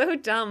 And it's so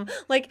dumb.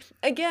 Like,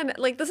 again,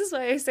 like this is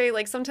why I say,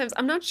 like, sometimes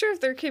I'm not sure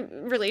if their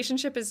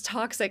relationship is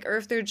toxic or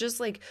if they're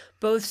just like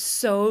both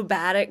so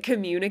bad at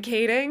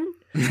communicating.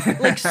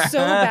 Like, so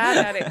bad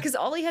at it, because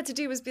all he had to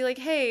do was be like,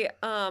 "Hey,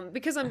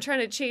 because I'm trying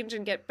to change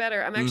and get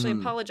better, I'm actually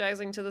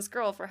apologizing to this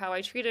girl for how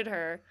I treated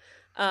her.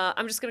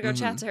 I'm just gonna go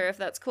chat to her if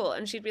that's cool."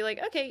 And she'd be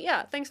like, "Okay,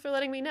 yeah, thanks for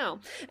letting me know."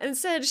 And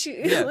instead,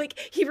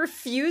 he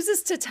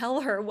refuses to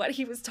tell her what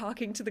he was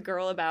talking to the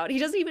girl about. He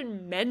doesn't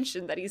even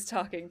mention that he's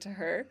talking to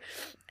her,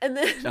 and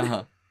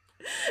then.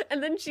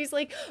 And then she's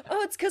like,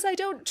 "Oh, it's because I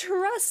don't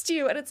trust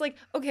you." And it's like,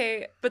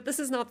 okay, but this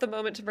is not the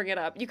moment to bring it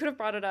up. You could have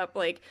brought it up,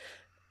 like,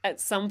 at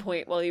some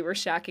point while you were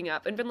shacking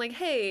up and been like,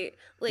 "Hey,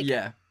 like,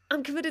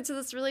 I'm committed to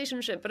this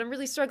relationship, but I'm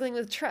really struggling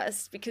with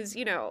trust because,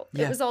 you know,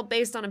 it was all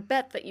based on a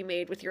bet that you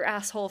made with your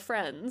asshole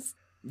friends."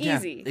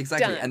 Easy.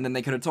 Exactly. Done. And then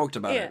they could have talked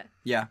about it.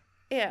 Yeah.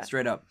 Yeah.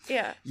 Straight up.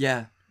 Yeah.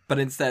 Yeah. But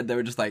instead, they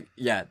were just like,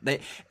 yeah,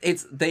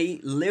 they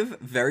live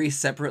very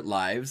separate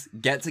lives,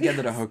 get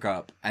together to hook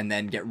up, and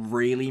then get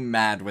really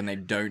mad when they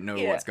don't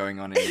know what's going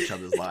on in each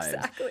other's lives.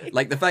 Exactly.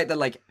 Like the fact that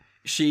like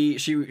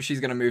she's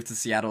gonna move to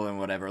Seattle and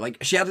whatever. Like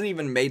she hasn't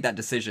even made that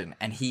decision,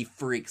 and he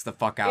freaks the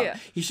fuck out. Yeah.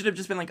 He should have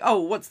just been like, oh,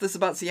 what's this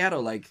about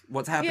Seattle? Like,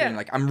 what's happening? Yeah.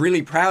 Like, I'm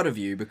really proud of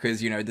you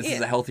because this is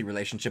Yeah. a healthy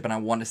relationship, and I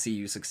want to see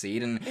you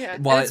succeed. And Yeah.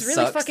 while and it's it really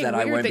sucks fucking that I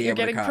weird won't that be you're able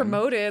to getting come,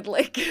 promoted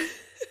like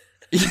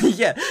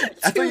yeah,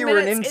 I thought you were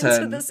an 2 minutes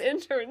intern. into this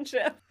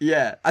internship.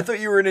 Yeah, I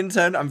thought you were an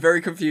intern. I'm very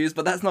confused,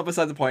 but that's not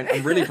beside the point.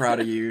 I'm really proud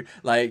of you.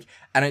 Like,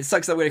 and it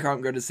sucks that we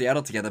can't go to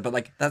Seattle together, but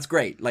like, that's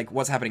great. Like,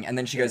 what's happening? And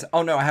then she goes,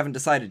 oh no, I haven't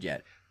decided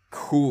yet.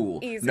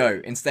 Cool. Easy.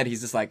 No, instead he's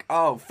just like,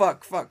 oh,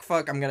 fuck,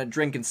 I'm gonna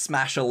drink and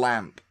smash a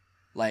lamp.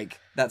 Like,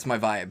 that's my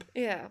vibe.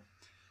 Yeah.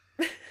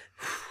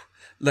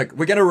 Look,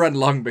 we're gonna run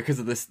long because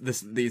of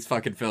these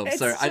fucking films. It's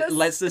So just-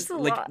 let's just it's a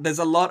like, lot. there's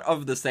a lot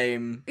of the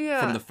same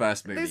from the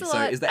first movie. There's a So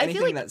lot. is there I anything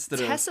feel like that's still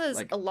Tessa's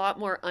like, a lot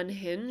more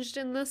unhinged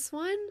in this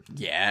one.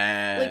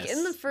 yes, Like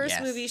in the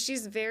first movie,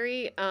 she's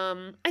very I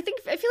feel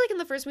like in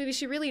the first movie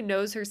she really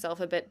knows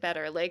herself a bit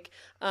better. Like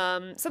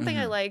something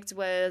I liked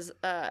was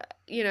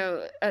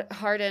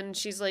Hardin,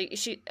 she's like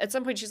at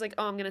some point she's like,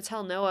 oh, I'm gonna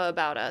tell Noah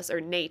about us,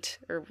 or Nate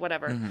or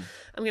whatever.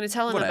 I'm gonna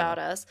tell him Whatever. about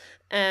us.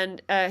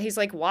 And he's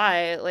like,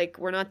 why? Like,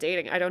 we're not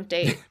dating. I don't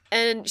date.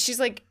 And she's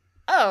like,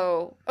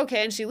 oh,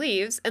 okay. And she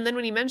leaves. And then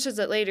when he mentions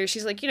it later,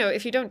 she's like,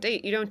 if you don't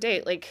date, you don't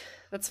date. Like,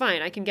 that's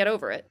fine. I can get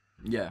over it.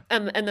 yeah.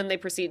 And then they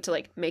proceed to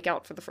like make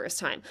out for the first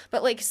time.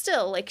 But like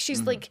still, like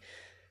she's like,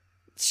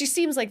 she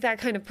seems like that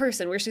kind of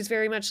person where she's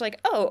very much like,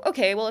 oh,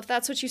 okay, well if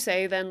that's what you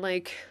say, then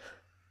like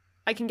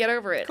I can get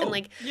over it. Cool. And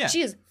like Yeah.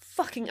 she is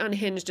fucking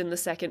unhinged in the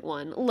second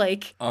one.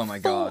 Like, Oh my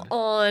full God.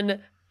 on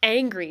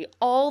angry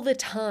all the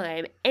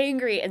time,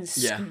 angry and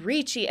Yeah.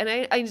 screechy. And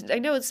I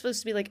know it's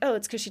supposed to be like, oh,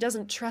 it's because she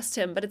doesn't trust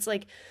him, but it's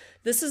like,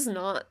 this is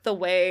not the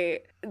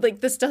way.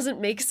 Like, this doesn't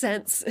make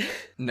sense.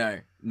 No.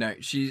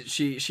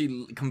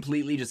 She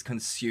completely just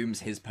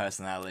consumes his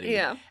personality.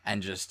 Yeah.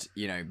 And just,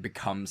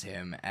 becomes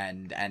him,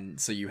 and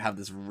so you have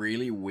this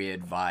really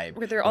weird vibe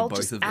Where they're all both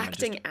just of them are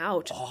acting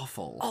out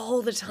awful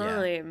all the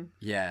time.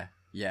 Yeah.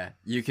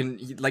 You can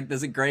like.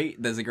 There's a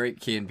great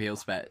Key and Peele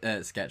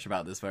sketch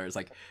about this where it's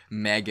like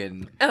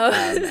Megan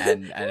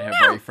and her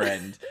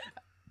boyfriend.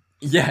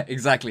 Yeah,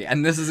 exactly.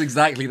 And this is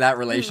exactly that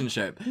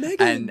relationship.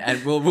 And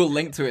we'll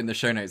link to it in the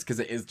show notes because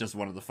it is just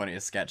one of the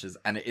funniest sketches,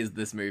 and it is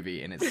this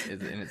movie in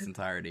its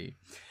entirety.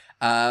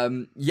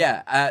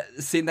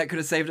 Scene that could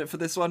have saved it for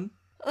this one.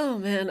 Oh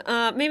man,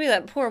 maybe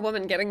that poor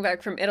woman getting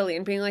back from Italy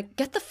and being like,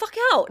 "Get the fuck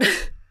out!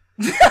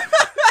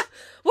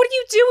 What are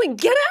you doing?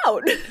 Get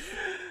out!"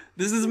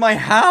 This is my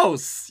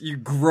house, you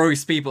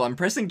gross people. I'm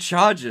pressing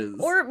charges.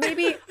 Or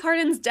maybe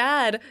Hardin's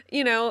dad,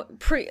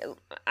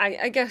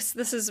 I guess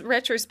this is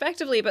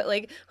retrospectively, but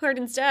like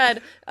Hardin's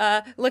dad,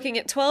 looking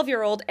at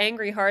 12-year-old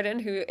angry Hardin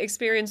who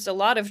experienced a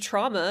lot of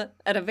trauma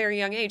at a very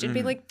young age and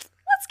being like,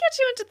 let's get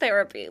you into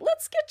therapy.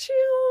 Let's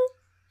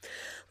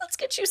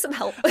get you some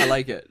help. I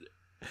like it.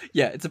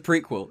 Yeah, it's a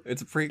prequel.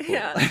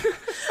 Yeah.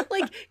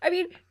 Like, I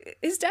mean,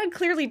 his dad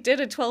clearly did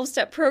a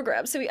 12-step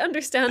program, so he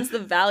understands the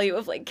value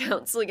of, like,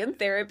 counseling and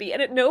therapy,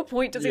 and at no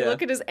point does he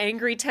look at his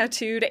angry,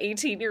 tattooed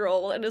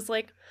 18-year-old and is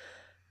like,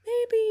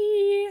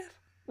 maybe...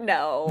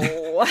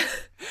 No.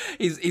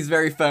 He's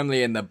very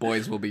firmly in the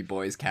boys will be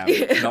boys camp,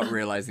 not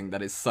realizing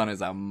that his son is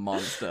a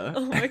monster.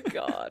 Oh my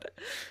god.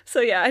 So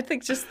yeah, I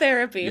think just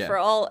therapy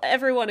for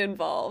everyone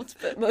involved,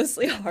 but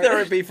mostly hard.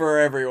 Therapy for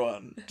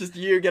everyone. Just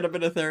you get a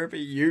bit of therapy,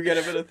 you get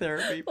a bit of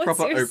therapy. What's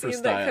Proper your Oprah scene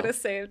style. that could have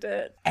saved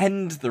it?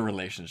 End the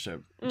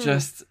relationship.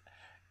 Just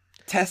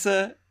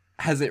Tessa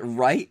has it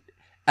right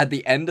at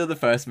the end of the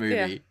first movie.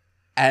 Yeah.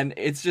 And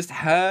it's just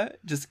her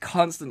just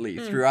constantly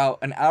throughout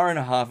an hour and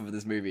a half of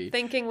this movie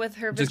Thinking with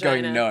her just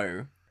vagina. going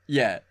no.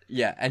 Yeah.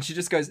 And she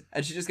just goes,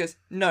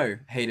 no,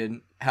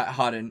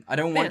 Hardin, I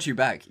don't want you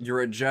back.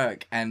 You're a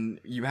jerk and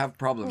you have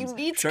problems. You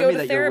need to Show go me to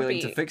that therapy. you're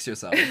willing to fix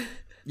yourself.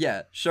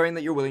 Yeah, showing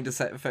that you're willing to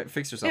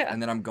fix yourself, Yeah.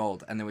 and then I'm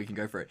gold, and then we can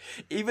go for it.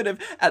 Even if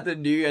at the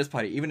New Year's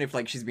party, even if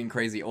like she's been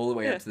crazy all the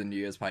way up to the New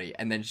Year's party,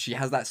 and then she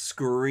has that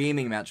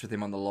screaming match with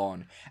him on the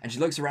lawn, and she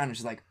looks around and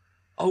she's like,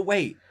 oh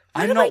wait,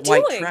 What I'm am I not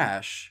white doing?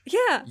 trash.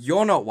 Yeah.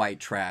 You're not white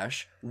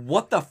trash.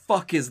 What the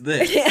fuck is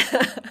this?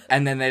 Yeah.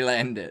 And then they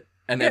end it,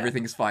 and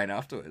everything's fine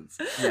afterwards.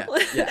 Yeah.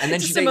 And then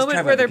Just she a dates moment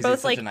Trevor where they're because he's both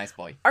such like, a nice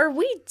boy. Are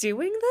we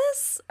doing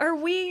this? Are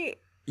we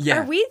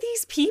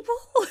these people?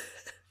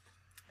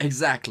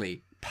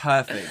 Exactly.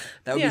 Perfect.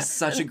 That would be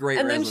such a great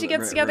And then she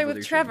gets together with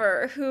resolution.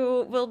 Trevor,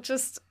 who will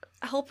just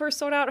help her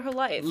sort out her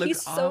life. Look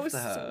He's so after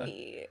her.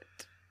 sweet.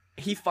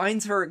 He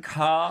finds her a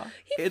car.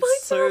 He It's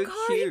finds so her a car.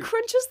 cute. He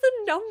crunches the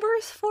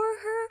numbers for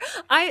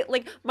her.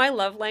 My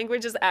love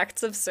language is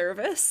acts of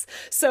service.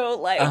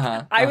 So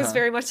I was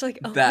very much like,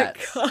 oh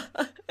That's- my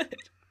god.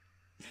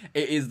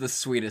 It is the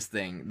sweetest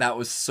thing. That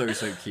was so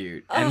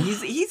cute. And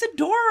he's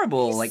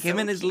adorable. He's like him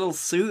so in his little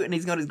suit, and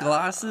he's got his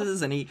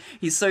glasses, and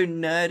he's so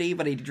nerdy,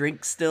 but he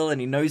drinks still,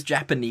 and he knows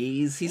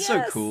Japanese. He's so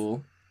Yes.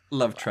 cool.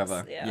 Love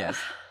Trevor. Yeah. Yes.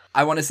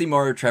 I want to see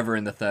more of Trevor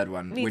in the third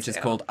one, Me which is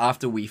too. called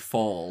After We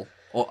Fall,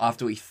 or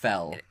After We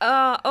Fell. Wait,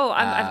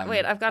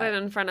 I've got it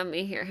in front of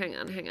me here. Hang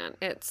on.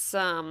 It's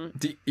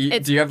Do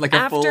you have like a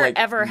After full like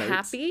Ever notes?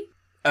 Happy,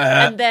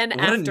 and then what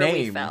a After We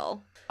name.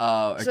 Fell.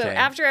 Oh, okay. So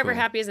After Ever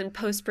cool. Happy is in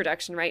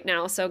post-production right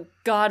now, so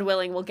God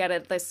willing, we'll get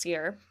it this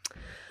year.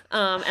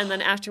 And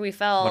then After We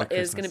Fell What a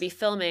is going to Christmas. be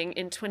filming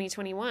in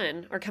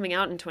 2021, or coming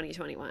out in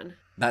 2021.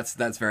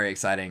 That's very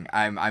exciting.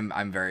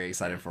 I'm very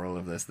excited for all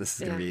of this. This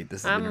is gonna be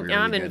really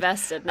I'm good.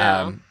 invested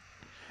now.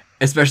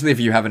 Especially if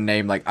you have a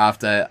name like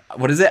After.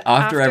 What is it?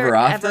 After Ever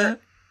After?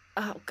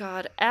 Oh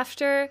God,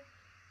 After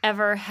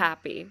Ever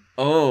Happy.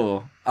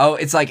 Oh,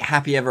 it's like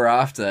Happy Ever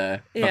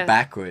After, but Yeah.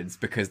 backwards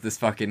because this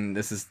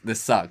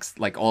sucks.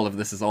 Like all of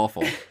this is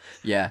awful.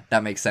 Yeah,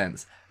 that makes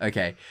sense.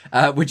 Okay.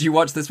 Would you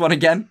watch this one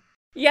again?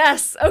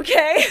 Yes,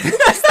 okay.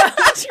 Is that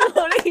what you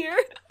want to hear?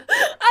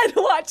 I'd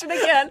watch it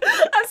again.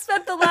 I've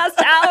spent the last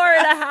hour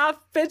and a half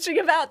bitching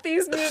about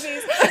these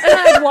movies, and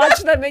I'd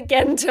watch them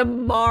again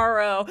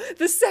tomorrow.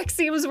 The sex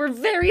scenes were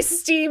very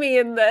steamy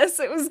in this.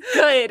 It was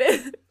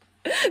good.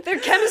 Their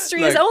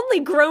chemistry has Look. only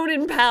grown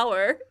in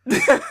power.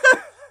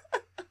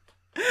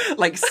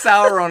 Like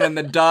Sauron in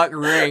the Dark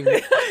Ring.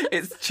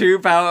 It's too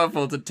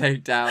powerful to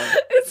take down.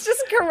 It's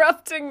just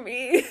corrupting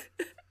me.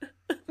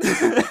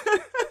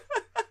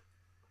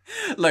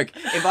 Look,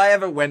 if I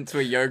ever went to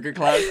a yoga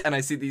class and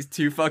I see these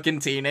two fucking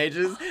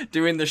teenagers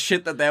doing the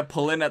shit that they're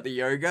pulling at the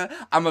yoga,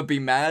 I'm gonna be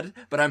mad,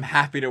 but I'm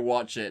happy to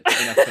watch it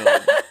in a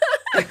film.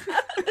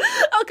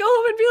 I'll go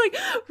home and be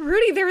like,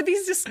 Rudy, there were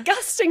these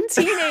disgusting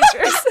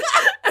teenagers,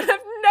 and I've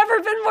never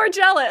been more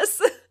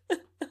jealous.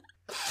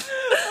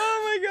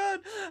 Oh my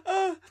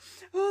god.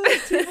 Oh,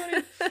 that's too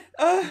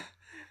funny.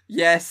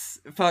 Yes,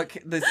 fuck.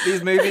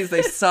 These movies,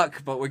 they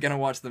suck, but we're gonna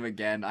watch them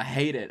again. I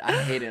hate it.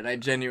 I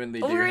genuinely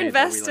do. We're hate that we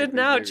invested like these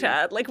now, movies.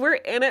 Chad. Like, we're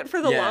in it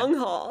for the Yeah. long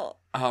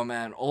haul. Oh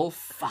man, all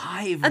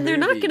 5 And they're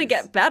not going to movies.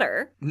 get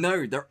better.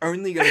 No, they're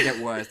only gonna get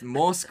worse.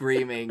 More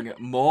screaming,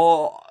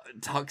 more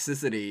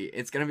toxicity.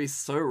 It's gonna be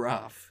so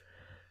rough.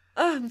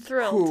 Oh, I'm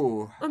thrilled.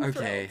 Ooh, I'm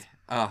okay. thrilled.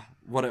 Oh,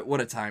 what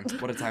a time.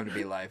 What a time to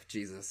be alive.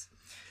 Jesus.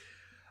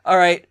 All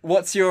right,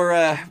 what's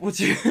your what's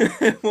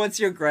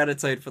your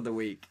gratitude for the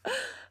week?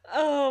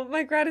 Oh,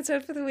 my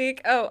gratitude for the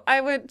week. Oh, I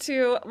went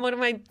to one of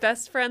my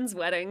best friend's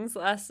weddings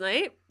last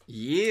night.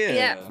 Yeah.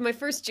 Yeah, my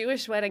first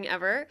Jewish wedding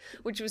ever,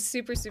 which was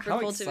super How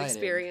cool to exciting.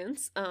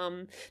 experience.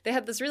 They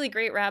had this really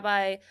great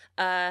rabbi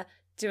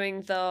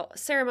doing the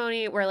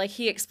ceremony where like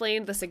he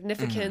explained the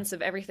significance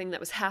of everything that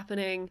was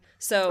happening.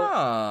 So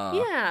Aw.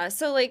 yeah,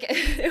 so like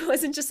it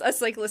wasn't just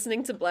us like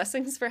listening to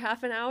blessings for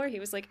half an hour. He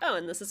was like, "Oh,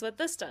 and this is what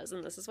this does,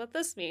 and this is what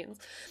this means,"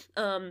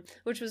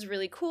 which was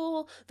really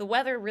cool. The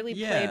weather really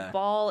Yeah. played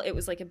ball. It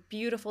was like a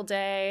beautiful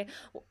day.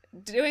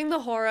 Doing the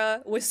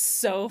hora was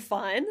so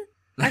fun.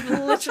 I've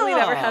literally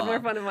never had more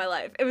fun in my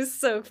life. It was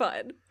so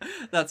fun.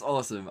 That's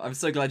awesome. I'm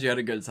so glad you had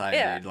a good time,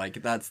 Yeah. dude. Like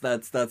that's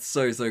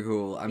so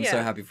cool. I'm so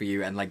Yeah. happy for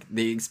you. And like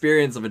the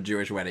experience of a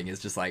Jewish wedding is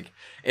just like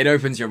it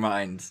opens your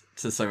mind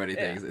to so many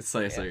things. It's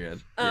so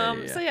good.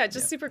 So yeah,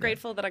 just super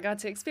grateful that I got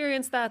to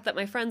experience that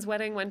my friend's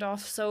wedding went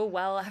off so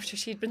well after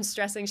she'd been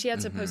stressing. She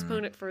had to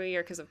postpone it for a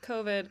year because of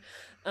COVID.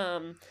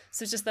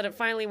 So just that it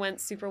finally went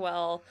super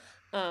well.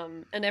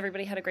 And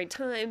everybody had a great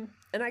time.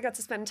 And I got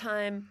to spend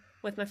time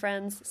with my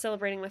friends,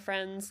 celebrating my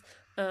friends.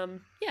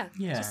 Yeah.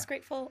 Just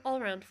grateful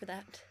all around for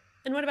that.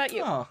 And what about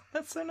you? Oh,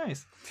 that's so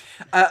nice.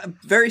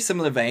 Very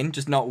similar vein,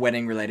 just not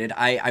wedding related.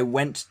 I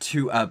went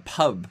to a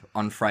pub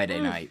on Friday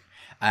night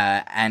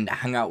and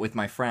hung out with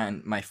my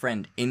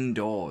friend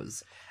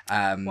indoors.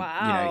 Wow. You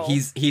know,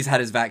 he's had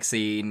his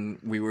vaccine.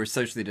 We were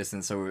socially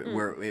distanced, so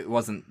it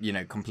wasn't, you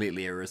know,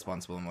 completely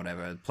irresponsible and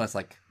whatever. Plus,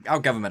 like, our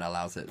government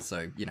allows it,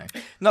 so, you know,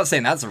 not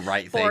saying that's the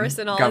right thing. Boris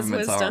and all his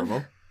Government's wisdom.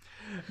 horrible.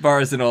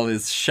 Boris and all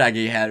his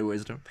shaggy head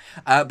wisdom.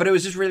 But it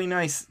was just really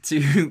nice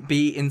to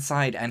be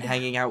inside and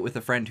hanging out with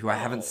a friend who I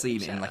haven't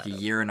seen in like a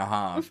year and a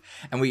half.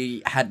 And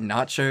we had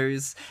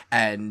nachos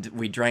and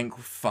we drank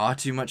far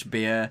too much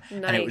beer.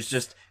 And it was Nice.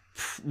 just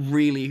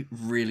really,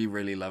 really,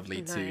 really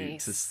lovely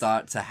Nice. to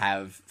start to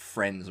have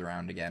friends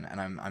around again. And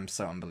I'm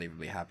so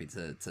unbelievably happy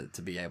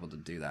to be able to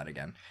do that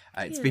again.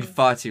 It's been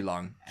far too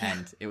long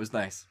and it was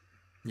nice.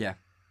 Yeah.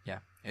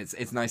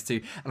 It's nice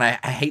to, and I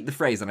hate the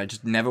phrase, and I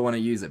just never want to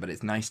use it, but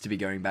it's nice to be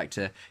going back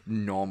to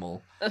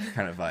normal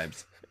kind of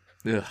vibes.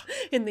 Ugh.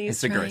 In these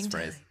It's a gross trying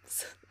phrase.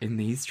 times. In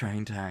these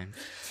trying times.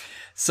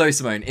 So,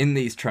 Simone, in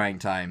these trying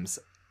times,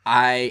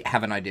 I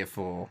have an idea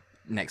for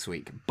next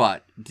week,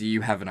 but do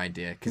you have an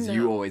idea? Because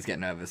you always get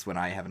nervous when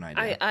I have an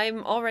idea.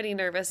 I'm already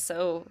nervous,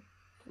 so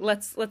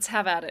let's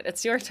have at it.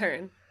 It's your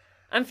turn.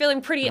 I'm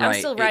feeling pretty. I'm Right,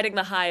 still riding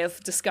the high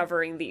of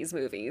discovering these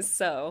movies,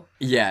 so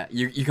Yeah,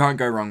 you can't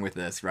go wrong with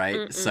this,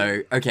 right?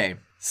 So, okay,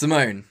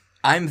 Simone,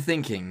 I'm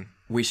thinking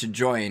we should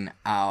join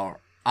our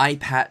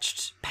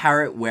eye-patched,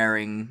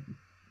 parrot-wearing,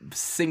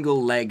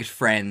 single-legged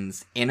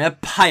friends in a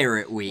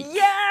pirate week.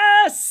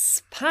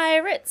 yes,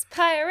 pirates.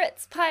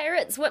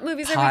 What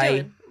movies are we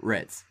doing?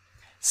 Pirates.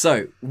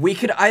 So, we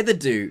could either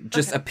do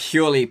just a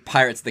purely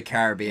Pirates of the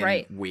Caribbean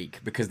Right. week,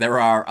 because there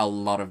are a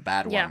lot of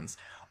bad Yeah. ones,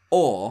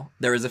 Or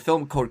there is a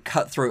film called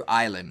Cutthroat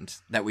Island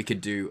that we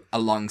could do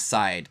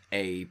alongside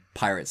a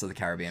Pirates of the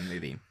Caribbean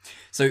movie.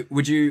 So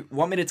would you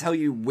want me to tell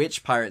you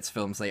which Pirates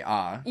films they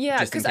are?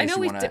 Yeah, because I know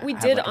we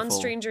did like On full...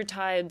 Stranger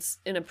Tides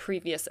in a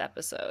previous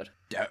episode.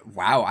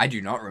 Wow, I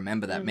do not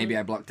remember that. Maybe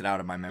I blocked it out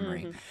of my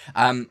memory.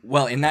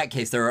 Well, in that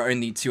case, there are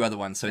only two other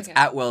ones. So it's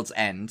At World's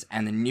End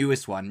and the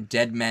newest one,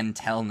 Dead Men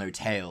Tell No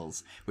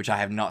Tales, which I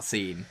have not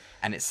seen,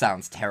 and it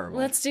sounds terrible.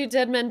 Let's do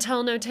Dead Men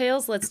Tell No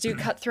Tales. Let's do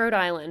Cutthroat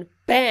Island.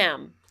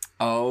 Bam!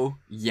 Oh,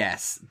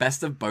 yes.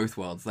 Best of both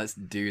worlds. Let's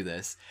do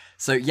this.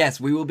 So, yes,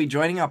 we will be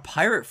joining our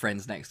pirate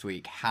friends next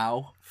week.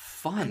 How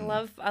fun.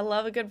 I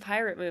love a good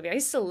pirate movie. I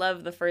used to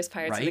love the first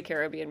Pirates of the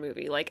Caribbean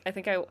movie. Like, I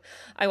think I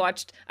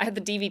had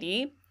the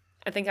DVD.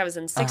 I think I was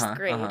in 6th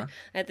grade. I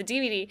had the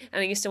DVD,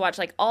 and I used to watch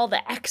like all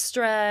the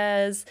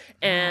extras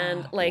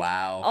and like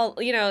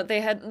all, you know, they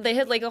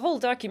had like a whole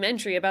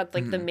documentary about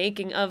like the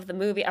making of the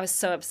movie. I was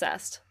so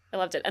obsessed. I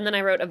loved it. And then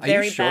I wrote a very bad...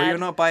 Are you sure you're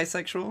not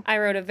bisexual? I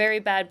wrote a very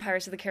bad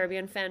Pirates of the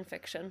Caribbean fan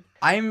fiction.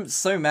 I'm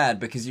so mad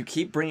because you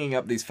keep bringing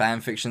up these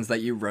fan fictions that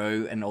you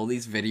wrote and all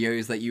these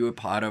videos that you were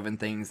part of and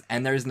things,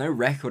 and there's no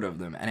record of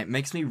them. And it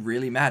makes me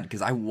really mad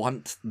because I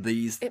want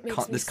this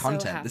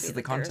content. This is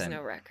the content. There's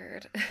no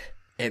record.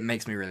 It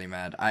makes me really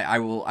mad. I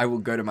will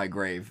go to my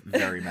grave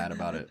very mad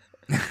about it.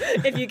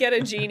 If you get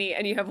a genie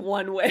and you have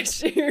one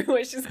wish, your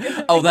wish is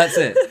gonna be... Oh, that's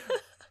it.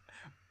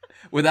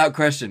 Without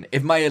question,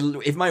 if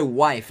my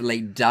wife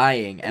lay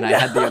dying and I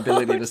had the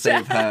ability to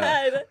save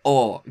her,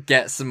 or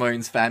get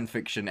Simone's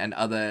fanfiction and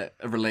other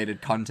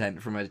related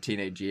content from her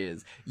teenage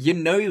years, you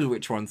know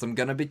which ones I'm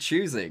gonna be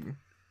choosing.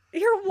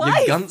 Your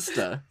wife? You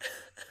gunster.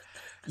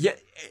 Yeah,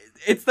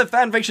 it's the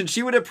fanfiction.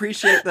 She would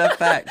appreciate the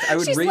fact. I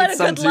would read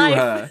some to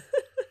her.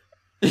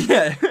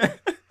 Yeah.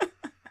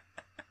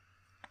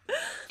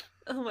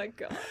 Oh my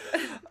god.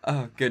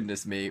 Oh,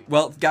 goodness me.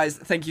 Well, guys,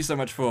 thank you so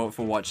much for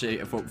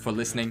watching, for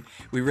listening.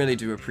 We really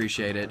do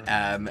appreciate it.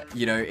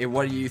 You know,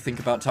 what do you think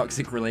about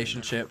toxic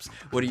relationships?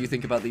 What do you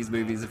think about these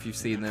movies if you've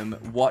seen them?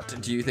 What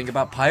do you think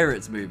about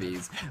pirates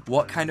movies?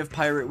 What kind of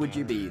pirate would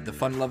you be? The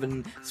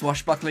fun-loving,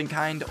 swashbuckling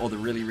kind, or the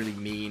really, really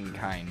mean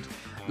kind?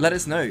 Let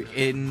us know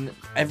in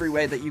every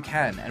way that you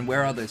can. And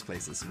where are those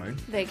places, Simone?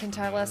 They can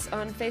tell us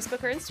on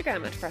Facebook or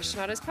Instagram at Fresh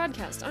Tomatoes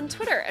Podcast, on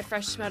Twitter at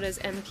Fresh Tomatoes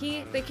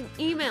MP. They can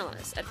email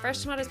us at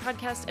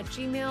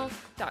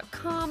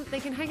freshtomatoespodcast@gmail.com. They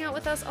can hang out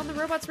with us on the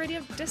Robots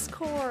Radio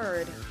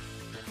Discord.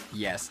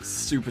 Yes,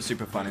 super,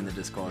 super fun in the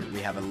Discord. We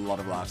have a lot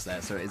of laughs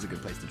there, so it is a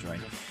good place to join.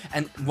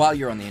 And while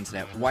you're on the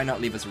internet, why not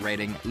leave us a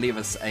rating? Leave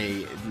us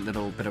a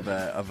little bit of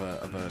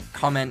a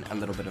comment, a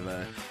little bit of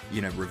a,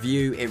 you know,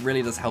 review. It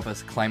really does help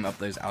us climb up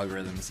those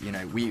algorithms. You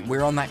know,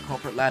 we're on that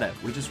corporate ladder.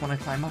 We just want to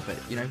climb up it,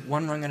 you know,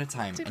 one rung at a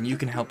time. And you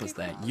can help us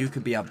there. You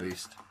could be our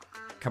boost.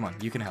 Come on,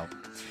 you can help.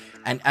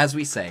 And as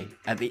we say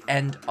at the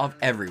end of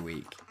every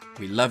week,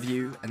 we love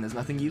you, and there's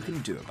nothing you can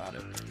do about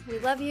it. We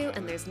love you,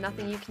 and there's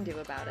nothing you can do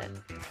about it.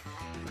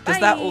 Does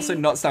that also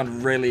not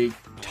sound really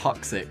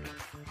toxic?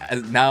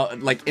 As now,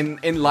 like in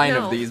line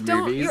of these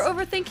movies. You're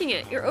overthinking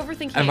it. You're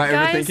overthinking Am it. I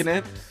Guys, overthinking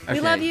it? Okay. We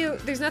love you.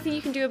 There's nothing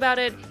you can do about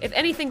it. If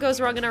anything goes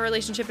wrong in our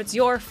relationship, it's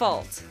your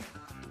fault.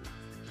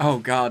 Oh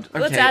God. Okay,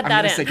 Let's add I'm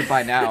that gonna in. say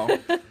goodbye now.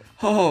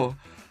 Oh,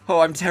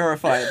 I'm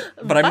terrified,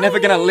 but I'm never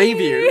gonna leave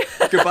you.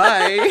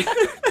 Goodbye.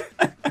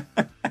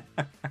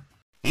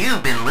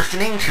 You've been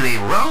listening to a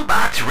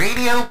Robots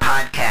Radio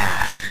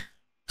podcast.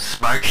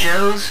 Smart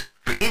shows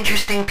for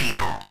interesting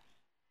people.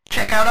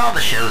 Check out all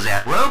the shows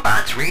at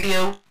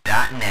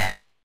robotsradio.net.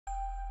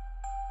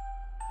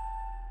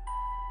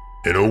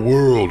 In a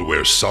world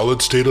where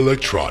solid-state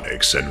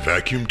electronics and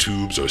vacuum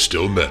tubes are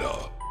still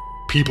meta,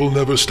 people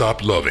never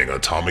stop loving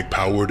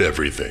atomic-powered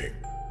everything.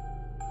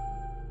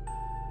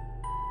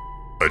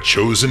 A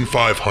chosen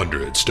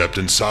 500 stepped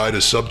inside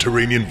a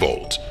subterranean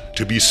vault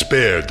to be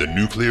spared the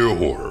nuclear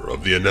horror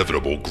of the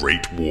inevitable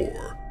Great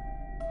War.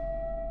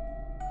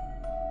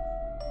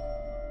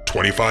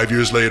 25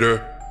 years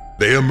later,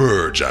 they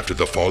emerge after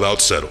the fallout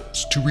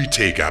settles to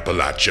retake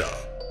Appalachia.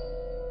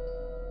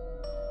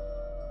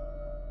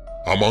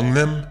 Among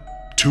them,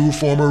 two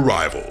former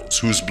rivals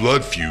whose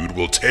blood feud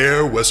will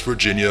tear West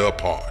Virginia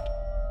apart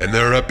in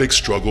their epic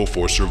struggle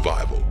for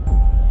survival.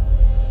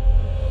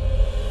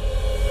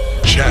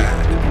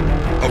 Chad,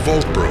 a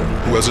vault bro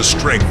who has a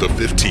strength of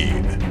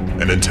 15,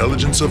 an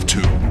intelligence of 2,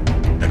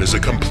 and is a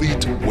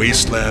complete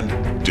wasteland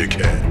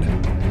dickhead.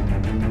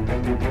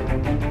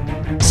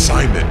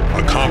 Simon,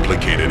 a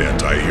complicated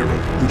anti-hero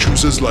who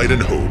chooses light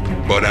and hope,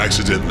 but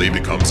accidentally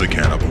becomes a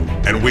cannibal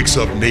and wakes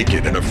up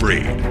naked and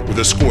afraid with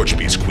a Scorch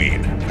Beast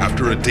queen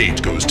after a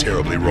date goes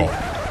terribly wrong.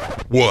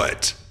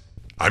 What?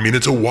 I mean,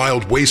 it's a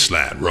wild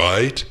wasteland,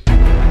 right?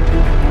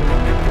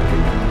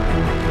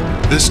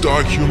 This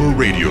dark humor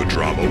radio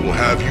drama will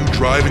have you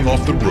driving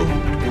off the road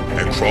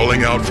and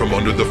crawling out from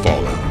under the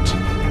fallout.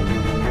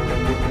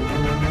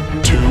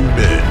 2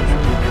 men,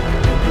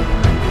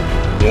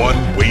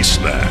 1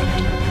 wasteland,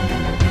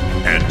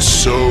 and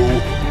so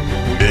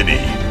many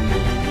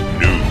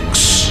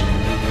nukes.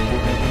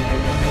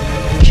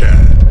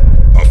 Chad,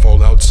 a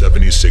Fallout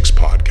 76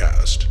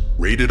 podcast.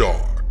 Rated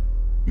R.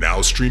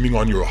 Now streaming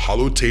on your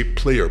holotape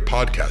player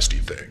podcasty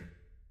thing.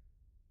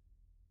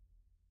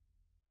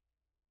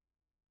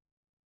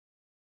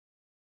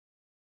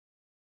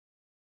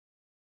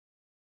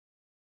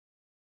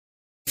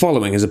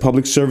 Following is a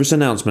public service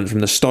announcement from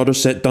the Starter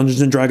Set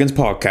Dungeons & Dragons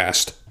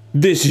podcast.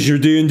 This is your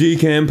D&D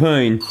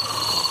campaign.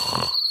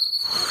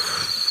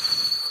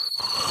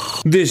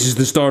 This is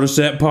the Starter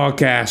Set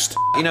podcast.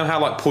 You know how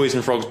like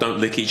poison frogs don't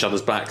lick each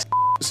other's backs?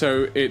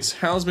 So it's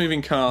Howl's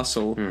Moving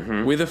Castle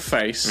with a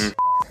face.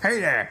 Hey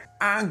there,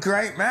 I'm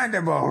Great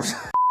Mandibles.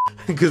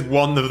 Because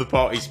one of the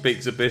party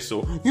speaks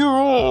Abyssal. You're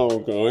all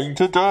going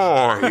to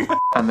die.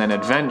 And then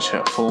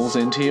adventure falls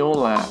into your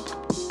lap.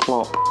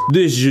 Plop.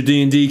 This is your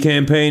D&D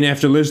campaign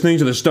after listening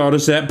to the Starter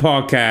Set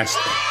podcast.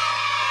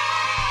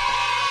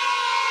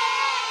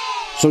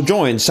 So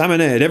join Sam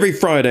and Ed every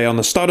Friday on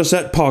the Starter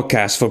Set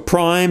podcast for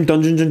prime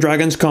Dungeons &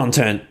 Dragons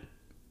content.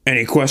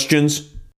 Any questions?